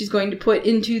flavors that she's going to put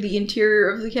into the interior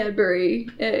of the Cadbury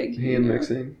egg. Hand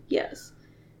mixing. Yes.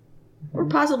 Or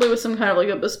possibly with some kind of, like,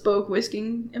 a bespoke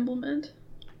whisking implement.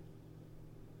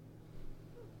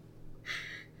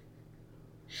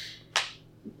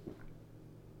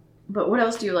 But what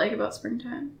else do you like about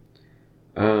springtime?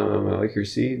 I like your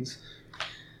seeds.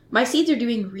 My seeds are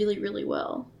doing really, really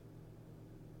well.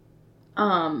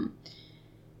 I'm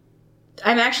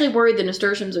actually worried the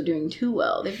nasturtiums are doing too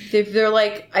well. They're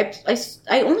like,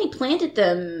 I only planted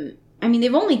them. I mean,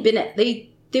 they've only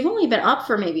been up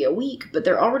for maybe a week, but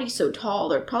they're already so tall.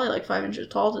 They're probably like 5 inches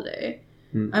tall today.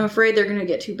 I'm afraid they're going to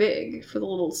get too big for the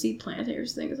little seed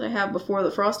planters things I have before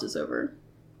the frost is over.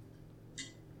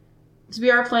 So we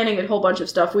are planning a whole bunch of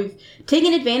stuff. We've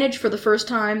taken advantage for the first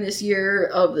time this year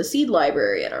of the seed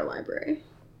library at our library.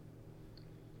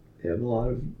 They have a lot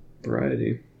of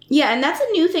variety. Yeah, and that's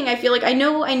a new thing I feel like. I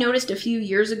know I noticed a few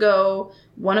years ago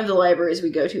one of the libraries we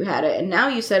go to had it, and now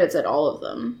you said it's at all of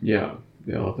them. Yeah,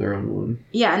 they all have their own one.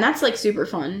 Yeah, and that's like super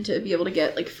fun to be able to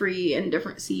get like free and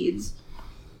different seeds.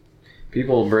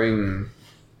 People bring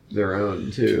their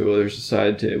own too. There's a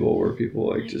side table where people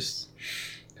like just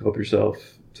help yourself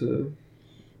to...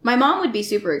 My mom would be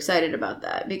super excited about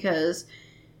that because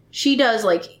she does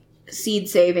like seed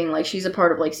saving. Like she's a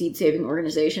part of like seed saving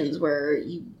organizations where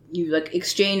you like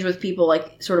exchange with people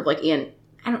like sort of like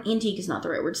antique is not the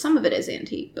right word. Some of it is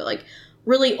antique, but like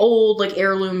really old like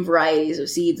heirloom varieties of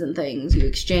seeds and things you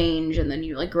exchange, and then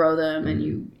you like grow them and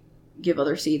you give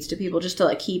other seeds to people just to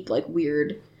like keep like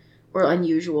weird or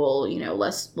unusual, you know,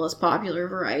 less popular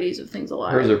varieties of things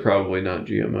alive. Hers are probably not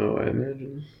GMO, I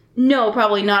imagine. No,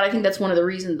 probably not. I think that's one of the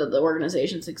reasons that the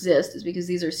organizations exist is because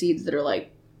these are seeds that are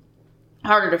like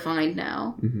harder to find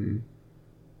now. Mm-hmm.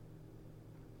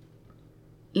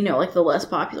 You know, like the less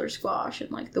popular squash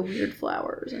and like the weird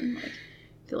flowers and like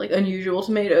the like unusual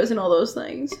tomatoes and all those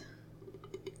things.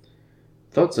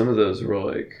 I thought some of those were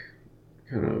like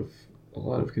kind of a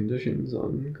lot of conditions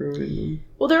on growing them.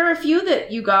 Well, there are a few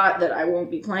that you got that I won't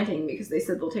be planting because they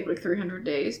said they'll take like 300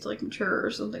 days to like mature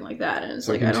or something like that. And it's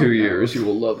like in 2 years you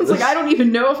will love it. It's like I don't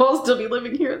even know if I'll still be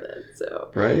living here then. So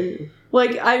right?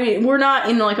 Like I mean, we're not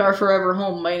in like our forever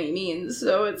home by any means.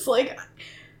 So it's like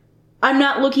I'm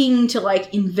not looking to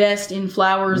like invest in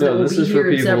flowers that will be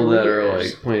here in several years. No, this is for people that are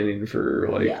like planning for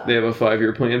like they have a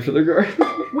 5-year plan for their garden.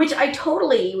 Which I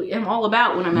totally am all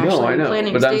about when I'm actually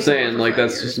planning. But I'm saying like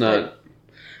that's just not.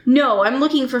 No, I'm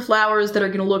looking for flowers that are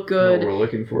going to look good. We're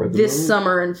looking for this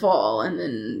summer and fall, and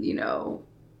then you know,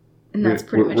 and that's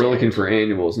pretty much. We're looking for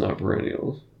annuals, not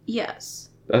perennials. Yes.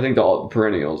 I think the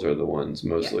perennials are the ones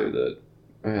mostly that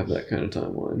I have that kind of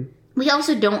timeline. We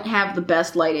also don't have the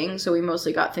best lighting, so we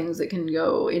mostly got things that can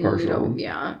go in,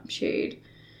 shade.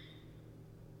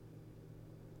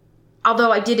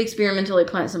 Although I did experimentally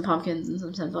plant some pumpkins and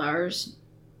some sunflowers.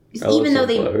 Even though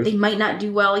they might not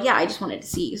do well, I just wanted to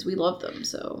see because we love them,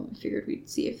 so I figured we'd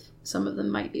see if some of them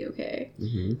might be okay.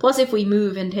 Mm-hmm. Plus, if we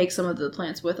move and take some of the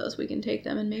plants with us, we can take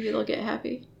them and maybe they'll get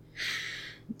happy.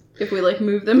 If we like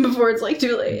move them before it's like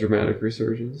too late. Dramatic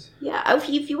resurgence. Yeah,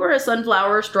 if you were a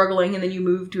sunflower struggling and then you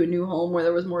moved to a new home where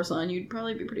there was more sun, you'd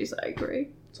probably be pretty psyched, right?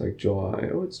 It's like July.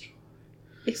 Oh, it's July.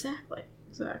 Exactly.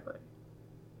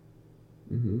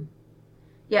 Mm-hmm.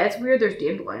 Yeah, it's weird there's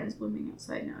dandelions blooming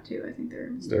outside now, too. I think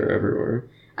they're everywhere.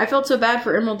 I felt so bad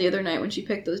for Emerald the other night when she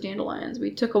picked those dandelions.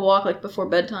 We took a walk, like, before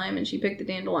bedtime, and she picked the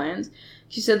dandelions.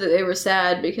 She said that they were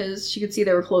sad because she could see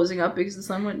they were closing up because the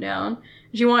sun went down.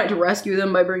 She wanted to rescue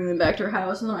them by bringing them back to her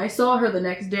house, and I saw her the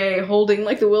next day holding,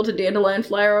 like, the wilted dandelion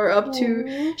flower up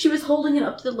to... She was holding it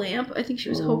up to the lamp. I think she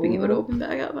was hoping it would open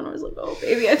back up, and I was like, oh,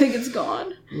 baby, I think it's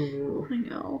gone. Oh, I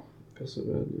know. I feel so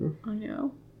bad now. I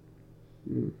know.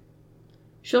 Mm.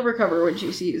 She'll recover when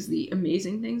she sees the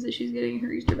amazing things that she's getting in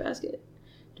her Easter basket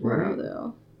tomorrow,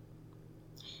 though.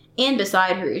 And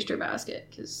beside her Easter basket,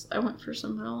 because I went for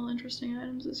some real interesting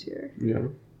items this year. Yeah.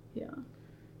 Yeah.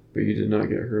 But you did not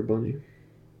get her a bunny.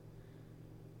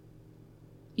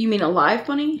 You mean a live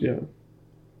bunny? Yeah.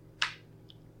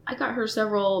 I got her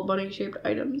several bunny-shaped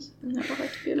items, and that will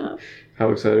have to be enough. How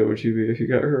excited would you be if you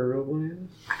got her a real bunny?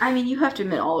 I mean, you have to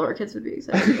admit all of our kids would be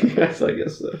excited. Yes, I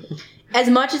guess so. As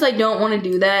much as I don't want to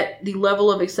do that, the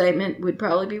level of excitement would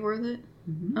probably be worth it.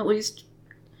 Mm-hmm.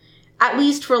 At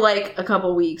least for, like, a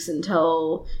couple weeks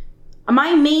until...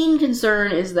 My main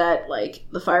concern is that, like,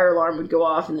 the fire alarm would go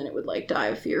off and then it would, like, die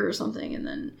of fear or something, and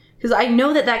then... Because I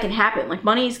know that can happen. Like,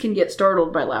 bunnies can get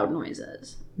startled by loud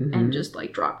noises and just,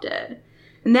 like, drop dead.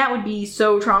 And that would be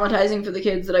so traumatizing for the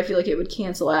kids that I feel like it would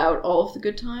cancel out all of the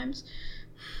good times.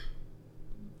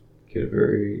 Get a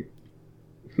very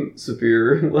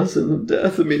severe lesson of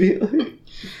death immediately.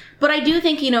 But I do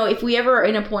think, if we ever are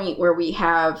in a point where we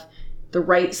have the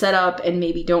right setup and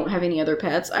maybe don't have any other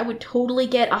pets, I would totally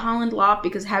get a Holland Lop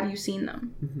because have you seen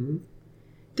them? Mm-hmm.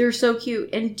 They're so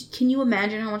cute. And can you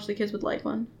imagine how much the kids would like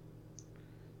one?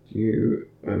 Do you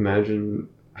imagine...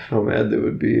 how mad they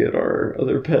would be at our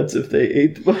other pets if they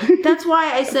ate the bunny. That's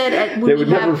why I said... they would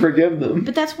never forgive them.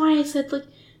 But that's why I said, like,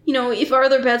 if our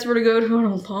other pets were to go to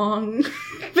a long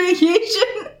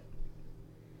vacation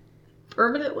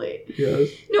permanently. Yes.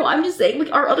 No, I'm just saying,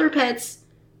 like, our other pets...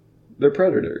 They're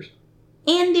predators.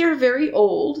 And they're very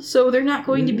old, so they're not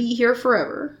going to be here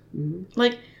forever. Mm-hmm.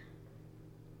 Like,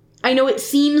 I know it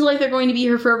seems like they're going to be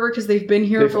here forever because they've been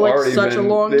here for like such a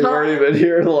long time. They've already been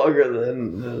here longer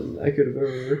than I could have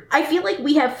ever. I feel like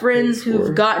we have friends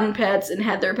who've gotten pets and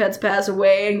had their pets pass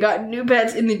away and gotten new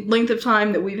pets in the length of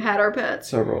time that we've had our pets.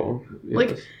 Several. Yes.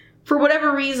 Like, for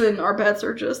whatever reason, our pets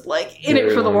are just like in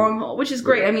it for the long haul, which is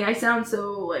great. I mean, I sound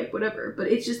so like whatever, but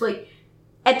it's just like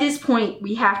at this point,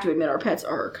 we have to admit our pets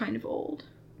are kind of old.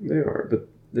 They are, but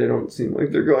they don't seem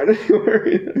like they're going anywhere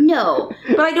either. No,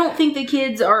 but I don't think the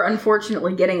kids are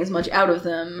unfortunately getting as much out of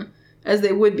them as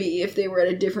they would be if they were at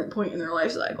a different point in their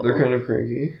life cycle. They're kind of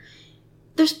cranky.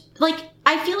 There's, like,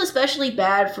 I feel especially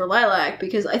bad for Lilac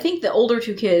because I think the older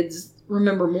two kids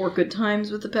remember more good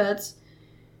times with the pets.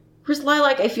 Whereas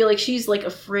Lilac, I feel like she's, like,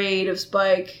 afraid of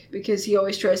Spike because he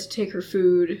always tries to take her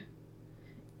food.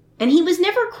 And he was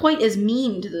never quite as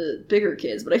mean to the bigger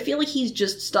kids, but I feel like he's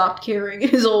just stopped caring in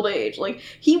his old age. Like,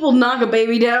 he will knock a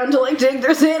baby down to, like, take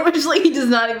their sandwich, like, he does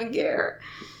not even care.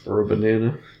 Or a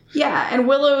banana. Yeah, and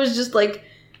Willow is just, like,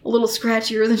 a little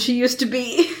scratchier than she used to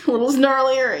be. A little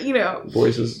snarlier, you know.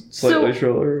 Voice is slightly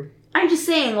shriller. I'm just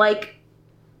saying, like,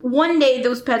 one day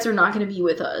those pets are not going to be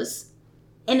with us.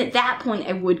 And at that point,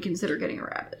 I would consider getting a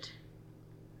rabbit.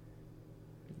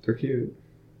 They're cute.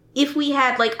 If we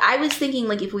had, like, I was thinking,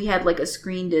 like, if we had, like, a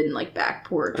screened-in, like, back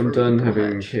porch. I'm done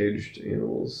having caged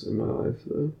animals in my life,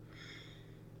 though.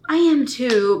 I am,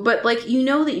 too. But, like, you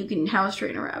know that you can house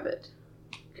train a rabbit.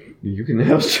 You can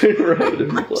house train a rabbit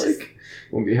if you like.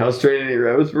 Won't be house training any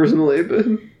rabbits personally, but...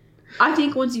 I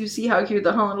think once you see how cute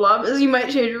the Holland Lob is, you might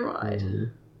change your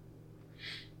mind.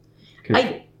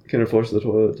 Can it flush the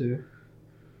toilet, too?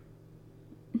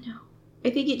 No. I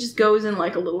think it just goes in,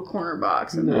 like, a little corner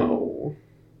box. And no.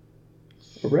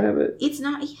 A rabbit. It's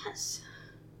not, yes.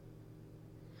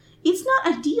 It's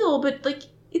not ideal, but, like,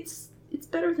 it's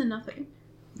better than nothing.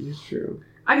 It's true.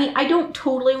 I mean, I don't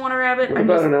totally want a rabbit. What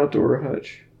about an outdoor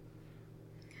hutch?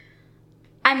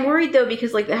 I'm worried, though,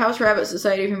 because, like, the House Rabbit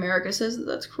Society of America says that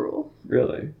that's cruel.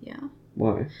 Really? Yeah.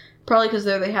 Why? Probably because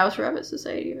they're the House Rabbit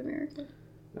Society of America.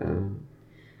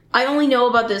 I only know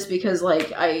about this because,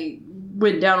 like, I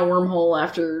went down a wormhole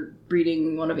after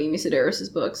reading one of Amy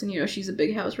Sedaris' books, and, you know, she's a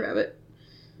big house rabbit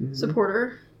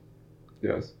supporter.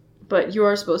 Yes. But you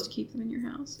are supposed to keep them in your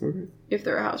house. Okay. If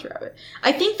they're a house rabbit.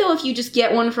 I think, though, if you just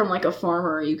get one from, like, a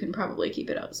farmer, you can probably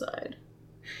keep it outside.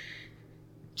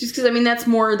 Just because, I mean, that's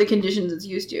more the conditions it's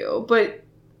used to. But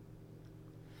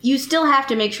you still have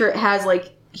to make sure it has,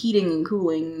 like, heating and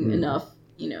cooling enough,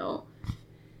 you know.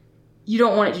 You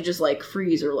don't want it to just, like,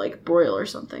 freeze or, like, broil or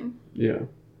something. Yeah.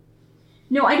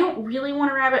 No, I don't really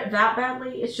want a rabbit that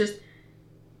badly. It's just,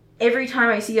 every time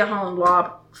I see a Holland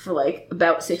Lob for, like,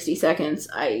 about 60 seconds,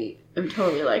 I am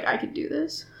totally like, I could do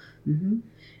this. Mm-hmm.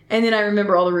 And then I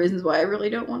remember all the reasons why I really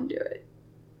don't want to do it.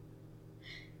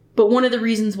 But one of the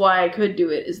reasons why I could do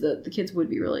it is that the kids would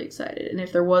be really excited. And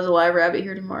if there was a live rabbit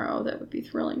here tomorrow, that would be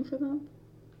thrilling for them.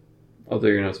 Although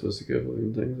you're not supposed to give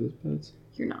living things as pets.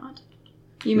 You're not.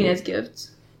 You mean as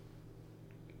gifts?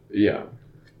 Yeah,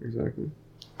 exactly.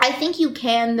 I think you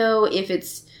can, though, if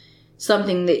it's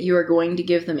something that you are going to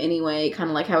give them anyway, kind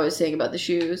of like how I was saying about the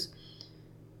shoes.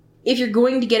 If you're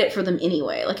going to get it for them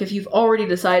anyway, like if you've already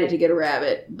decided to get a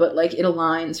rabbit, but like it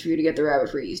aligns for you to get the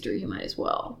rabbit for Easter, you might as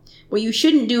well. What you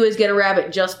shouldn't do is get a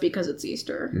rabbit just because it's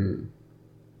Easter.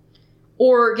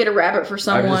 Or get a rabbit for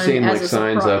someone as a surprise. I've just seen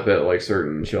like signs up at like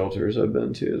certain shelters I've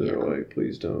been to that are like,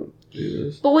 please don't do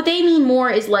this. But what they mean more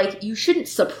is like, you shouldn't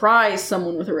surprise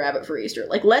someone with a rabbit for Easter.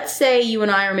 Like, let's say you and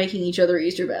I are making each other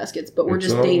Easter baskets, but we're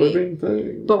just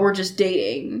dating. But we're just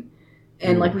dating.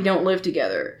 And like, we don't live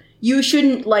together. You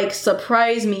shouldn't, like,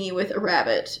 surprise me with a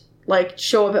rabbit. Like,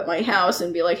 show up at my house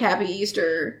and be like, Happy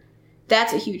Easter.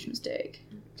 That's a huge mistake.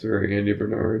 It's a very Andy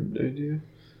Bernard idea.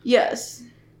 Yes.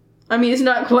 I mean, it's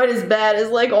not quite as bad as,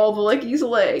 like, all the Lucky's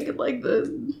leg. Like,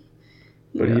 the...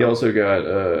 But he also got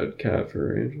a cat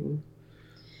for Angela.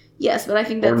 Yes, but I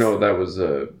think that's... Or no, that was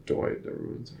Dwight. Never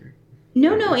mind, sorry.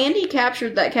 No, Andy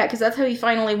captured that cat, because that's how he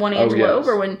finally won Angela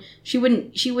over, when she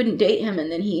wouldn't date him,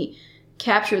 and then he...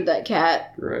 captured that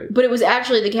cat. Right. But it was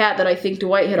actually the cat that I think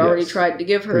Dwight had already tried to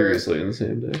give her. Previously in the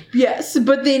same day. Yes,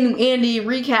 but then Andy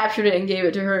recaptured it and gave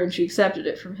it to her, and she accepted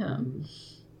it from him.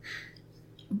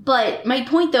 But my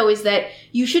point, though, is that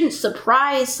you shouldn't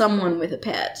surprise someone with a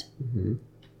pet.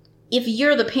 If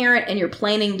you're the parent and you're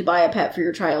planning to buy a pet for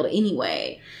your child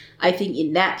anyway, I think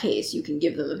in that case you can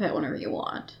give them a pet whenever you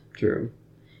want. True.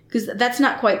 Because that's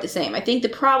not quite the same. I think the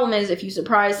problem is if you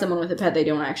surprise someone with a pet they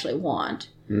don't actually want.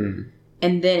 And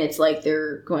then it's like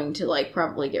they're going to, like,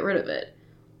 probably get rid of it.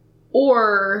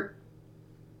 Or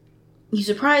you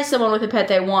surprise someone with a pet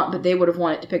they want, but they would have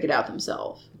wanted to pick it out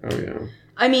themselves. Oh, yeah.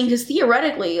 I mean, because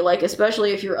theoretically, like,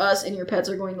 especially if you're us and your pets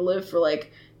are going to live for,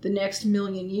 like, the next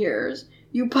million years,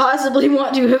 you possibly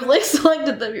want to have, like,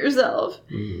 selected them yourself.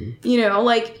 Mm-hmm. You know,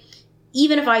 like,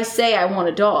 even if I say I want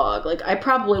a dog, like, I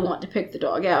probably want to pick the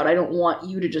dog out. I don't want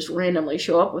you to just randomly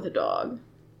show up with a dog.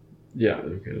 Yeah,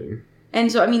 no kidding.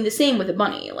 And so, I mean, the same with a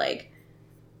bunny. Like,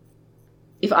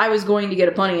 if I was going to get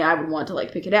a bunny, I would want to,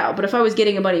 like, pick it out. But if I was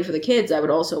getting a bunny for the kids, I would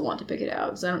also want to pick it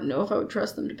out. Because I don't know if I would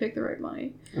trust them to pick the right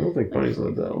bunny. I don't think bunnies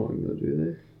live that long, though, do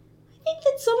they? I think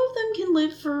that some of them can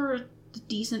live for a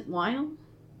decent while.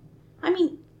 I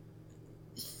mean,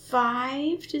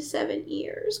 5 to 7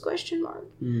 years, question mark.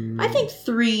 I think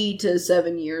 3 to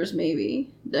 7 years,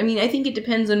 maybe. I mean, I think it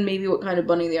depends on maybe what kind of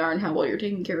bunny they are and how well you're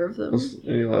taking care of them.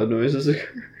 Any loud noises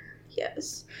occur?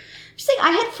 Yes. Just saying,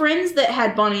 I had friends that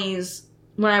had bunnies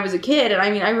when I was a kid, and I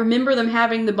mean, I remember them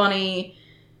having the bunny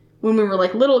when we were,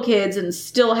 like, little kids and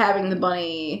still having the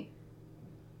bunny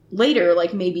later,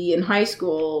 like, maybe in high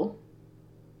school.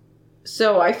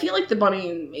 So I feel like the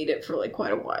bunny made it for, like,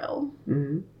 quite a while.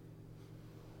 Mm-hmm.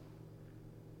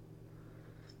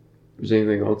 Is there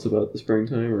anything else about the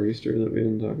springtime or Easter that we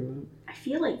didn't talk about? I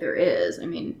feel like there is. I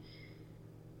mean,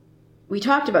 we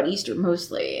talked about Easter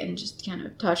mostly and just kind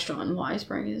of touched on why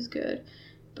spring is good.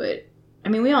 But, I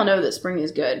mean, we all know that spring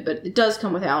is good, but it does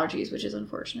come with allergies, which is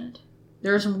unfortunate.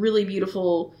 There are some really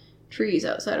beautiful trees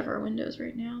outside of our windows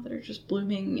right now that are just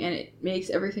blooming, and it makes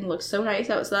everything look so nice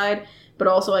outside, but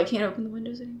also I can't open the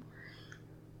windows anymore.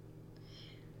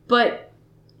 But,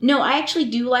 no, I actually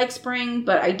do like spring,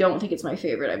 but I don't think it's my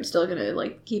favorite. I'm still gonna,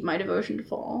 like, keep my devotion to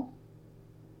fall.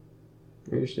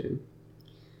 I understand.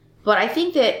 But I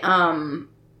think that,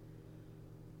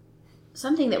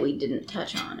 something that we didn't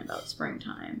touch on about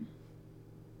springtime,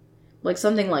 like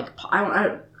something like,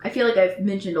 I feel like I've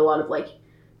mentioned a lot of, like,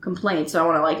 complaints, so I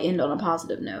want to, like, end on a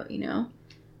positive note, you know?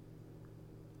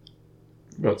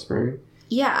 About spring?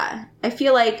 Yeah. I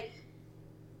feel like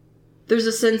there's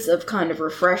a sense of kind of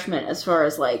refreshment as far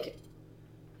as, like,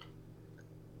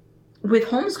 with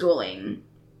homeschooling,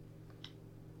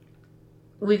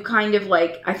 we've kind of,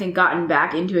 like, I think gotten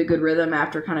back into a good rhythm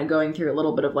after kind of going through a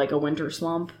little bit of, like, a winter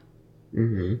slump.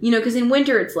 Mm-hmm. You know, because in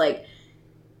winter, it's like,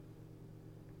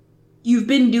 you've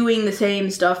been doing the same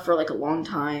stuff for, like, a long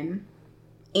time,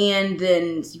 and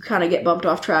then you kind of get bumped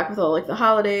off track with all, like, the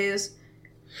holidays.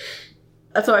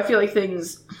 That's how I feel like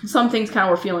some things kind of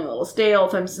were feeling a little stale,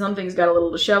 some things got a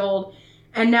little disheveled,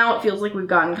 and now it feels like we've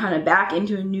gotten kind of back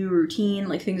into a new routine,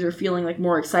 like, things are feeling, like,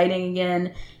 more exciting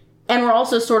again, and we're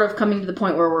also sort of coming to the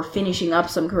point where we're finishing up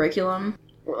some curriculum.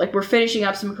 We're finishing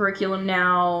up some curriculum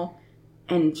now,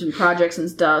 and some projects and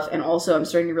stuff, and also I'm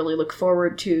starting to really look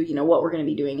forward to, you know, what we're going to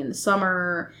be doing in the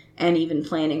summer, and even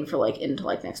planning for, like, into,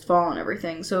 like, next fall and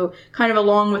everything. So, kind of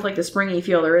along with, like, the springy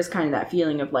feel, there is kind of that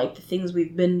feeling of, like, the things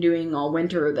we've been doing all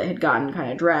winter that had gotten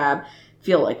kind of drab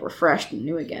feel, like, refreshed and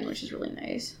new again, which is really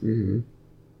nice. Mm-hmm.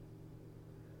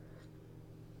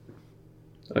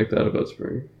 I like that about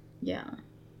spring. Yeah.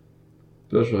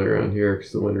 Especially around here,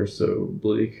 because the winter's so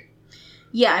bleak.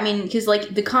 Yeah, I mean, because,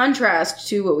 like, the contrast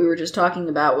to what we were just talking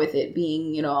about with it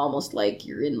being, you know, almost like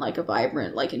you're in, like, a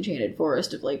vibrant, like, enchanted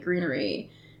forest of, like,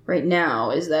 greenery right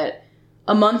now is that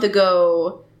a month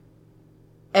ago,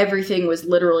 everything was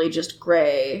literally just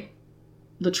gray.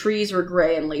 The trees were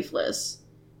gray and leafless.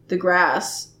 The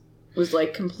grass was,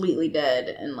 like, completely dead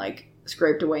and, like,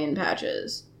 scraped away in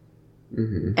patches.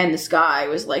 Mm-hmm. And the sky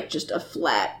was, like, just a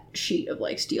flat sheet of,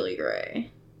 like, steely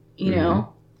gray. You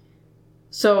know?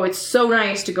 So it's so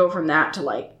nice to go from that to,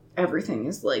 like, everything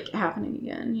is, like, happening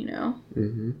again, you know?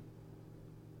 Mm-hmm.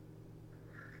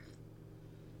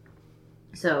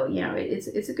 So, you know, it's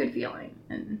a good feeling.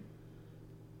 And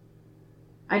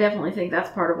I definitely think that's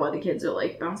part of why the kids are,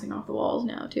 like, bouncing off the walls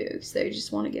now, too. Because they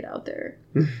just want to get out there.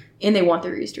 And they want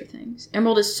their Easter things.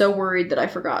 Emerald is so worried that I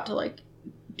forgot to, like,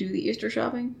 do the Easter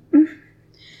shopping.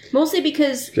 Mostly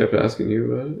because... She kept asking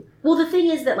you about it? Well, the thing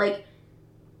is that, like,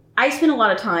 I spent a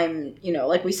lot of time, you know,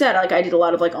 like we said, like, I did a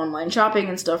lot of, like, online shopping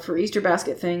and stuff for Easter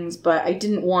basket things, but I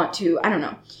didn't want to, I don't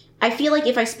know. I feel like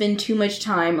if I spend too much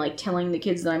time, like, telling the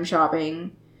kids that I'm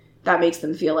shopping, that makes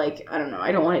them feel like, I don't know,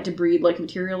 I don't want it to breed, like,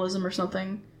 materialism or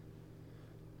something.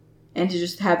 And to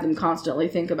just have them constantly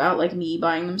think about, like, me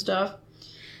buying them stuff.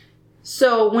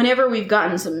 So, whenever we've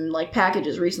gotten some, like,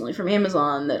 packages recently from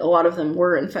Amazon, that a lot of them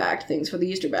were, in fact, things for the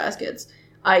Easter baskets,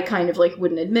 I kind of, like,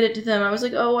 wouldn't admit it to them. I was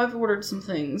like, oh, I've ordered some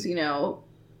things, you know.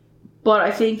 But I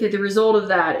think that the result of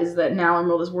that is that now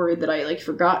Emerald is worried that I, like,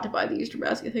 forgot to buy the Easter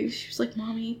basket things. She was like,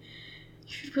 Mommy,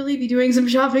 you should really be doing some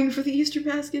shopping for the Easter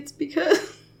baskets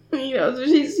because, you know, so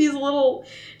she's a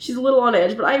little on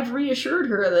edge. But I've reassured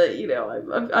her that, you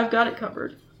know, I've got it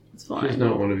covered. It's fine. She does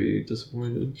not want to be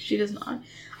disappointed. She does not.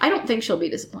 I don't think she'll be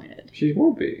disappointed. She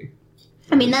won't be.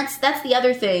 I mean, that's the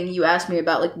other thing you asked me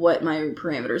about, like, what my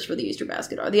parameters for the Easter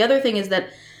basket are. The other thing is that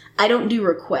I don't do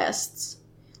requests.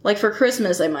 Like, for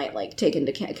Christmas, I might, like, take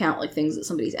into account, like, things that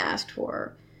somebody's asked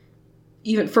for.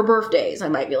 Even for birthdays, I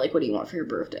might be like, what do you want for your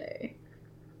birthday?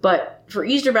 But for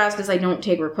Easter baskets, I don't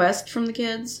take requests from the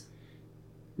kids.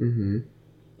 Mm-hmm.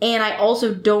 And I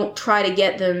also don't try to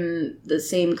get them the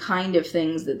same kind of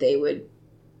things that they would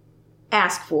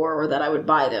ask for or that I would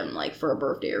buy them, like, for a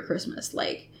birthday or Christmas.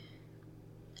 Like,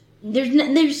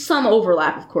 there's some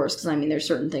overlap, of course, because, I mean, there's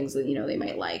certain things that, you know, they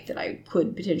might like that I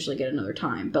could potentially get another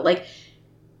time. But, like,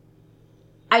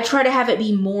 I try to have it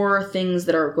be more things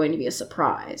that are going to be a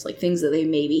surprise. Like, things that they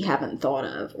maybe haven't thought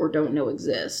of or don't know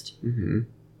exist. Mm-hmm.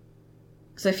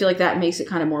 Because I feel like that makes it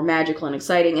kind of more magical and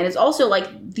exciting. And it's also,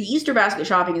 like, the Easter basket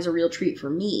shopping is a real treat for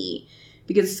me.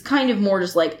 Because it's kind of more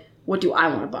just, like, what do I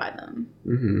want to buy them?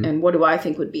 Mm-hmm. And what do I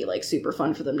think would be, like, super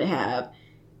fun for them to have?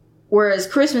 Whereas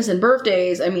Christmas and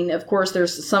birthdays, I mean, of course,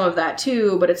 there's some of that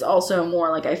too, but it's also more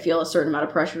like I feel a certain amount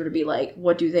of pressure to be like,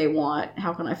 what do they want?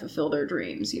 How can I fulfill their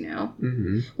dreams, you know?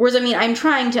 Mm-hmm. Whereas, I mean, I'm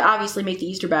trying to obviously make the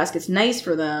Easter baskets nice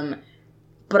for them,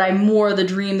 but the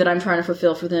dream that I'm trying to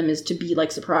fulfill for them is to be,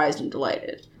 like, surprised and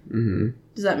delighted. Mm-hmm.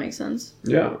 Does that make sense?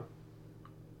 Yeah.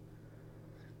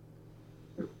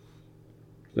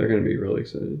 They're going to be really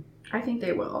excited. I think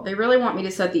they will. They really want me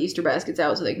to set the Easter baskets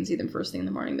out so they can see them first thing in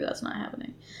the morning, but that's not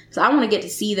happening. So I want to get to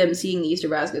see them seeing the Easter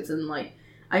baskets, and, like,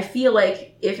 I feel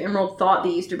like if Emerald thought the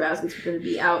Easter baskets were going to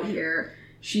be out here,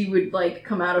 she would, like,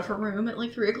 come out of her room at,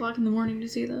 like, 3 o'clock in the morning to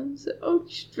see them. So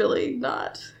she's really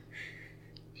not.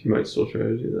 She might still try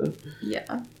to do that.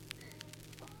 Yeah.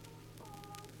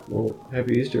 Well,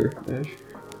 happy Easter, Ash.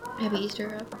 Happy Easter,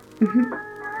 Rob.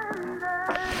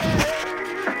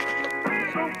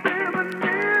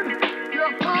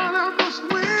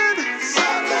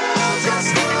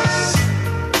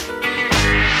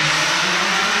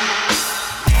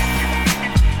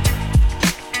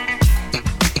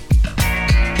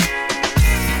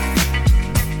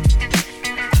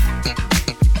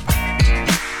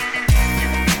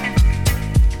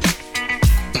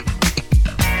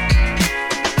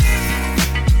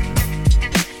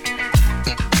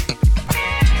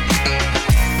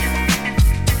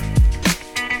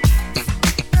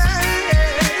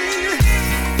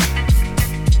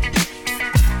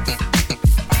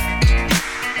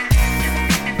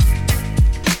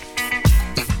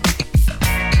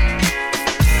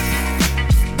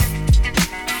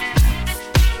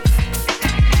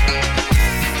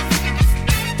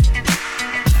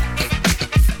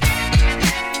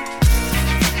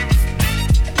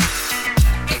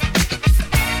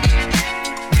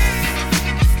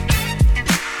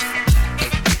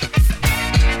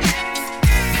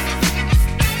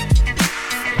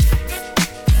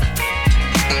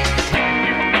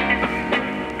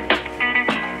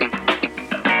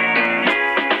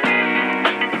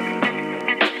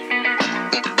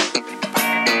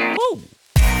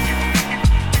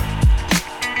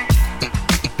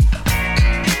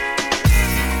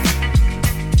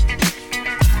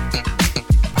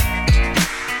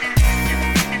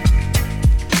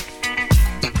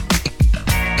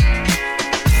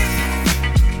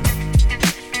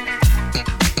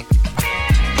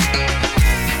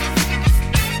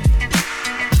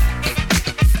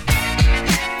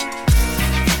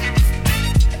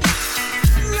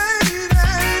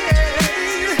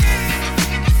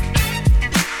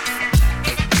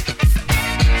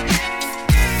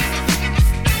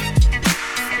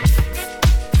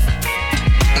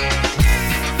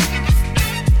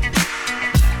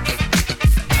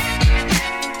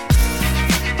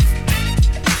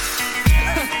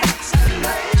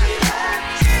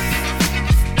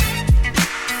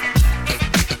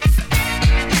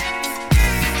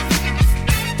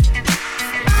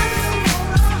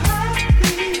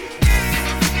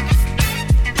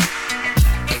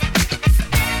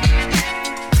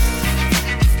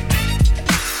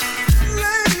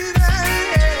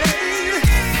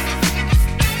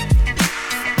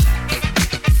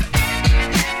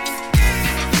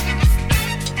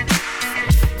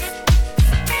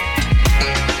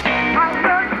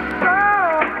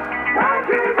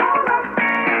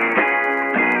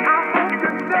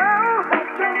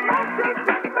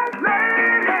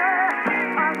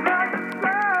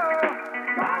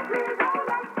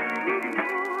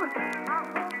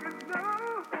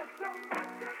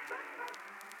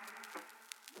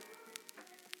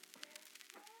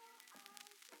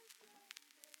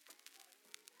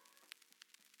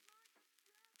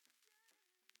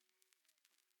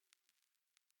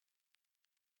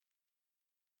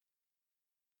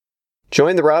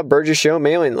 Join the Rob Burgess Show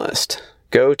mailing list.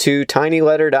 Go to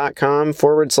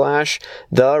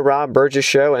tinyletter.com/The Rob Burgess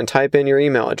Show and type in your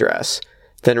email address.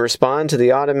 Then respond to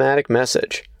the automatic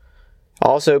message.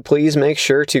 Also, please make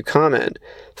sure to comment,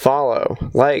 follow,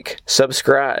 like,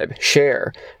 subscribe,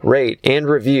 share, rate, and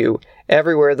review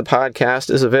everywhere the podcast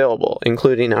is available,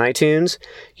 including iTunes,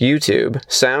 YouTube,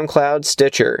 SoundCloud,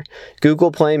 Stitcher,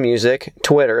 Google Play Music,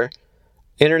 Twitter,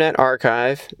 Internet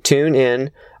Archive,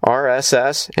 TuneIn,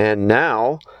 RSS, and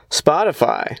now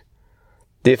Spotify.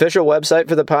 The official website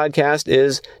for the podcast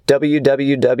is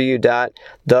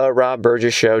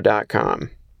www.therobburgessshow.com.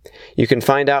 You can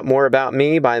find out more about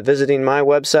me by visiting my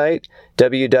website,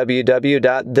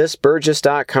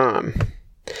 www.thisburgess.com.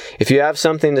 If you have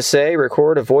something to say,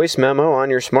 record a voice memo on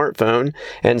your smartphone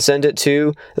and send it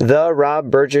to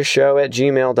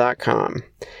therobburgessshow@gmail.com.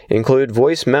 Include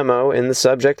voice memo in the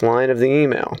subject line of the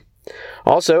email.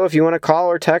 Also, if you want to call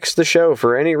or text the show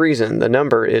for any reason, the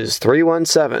number is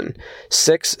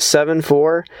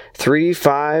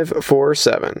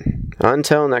 317-674-3547.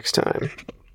 Until next time.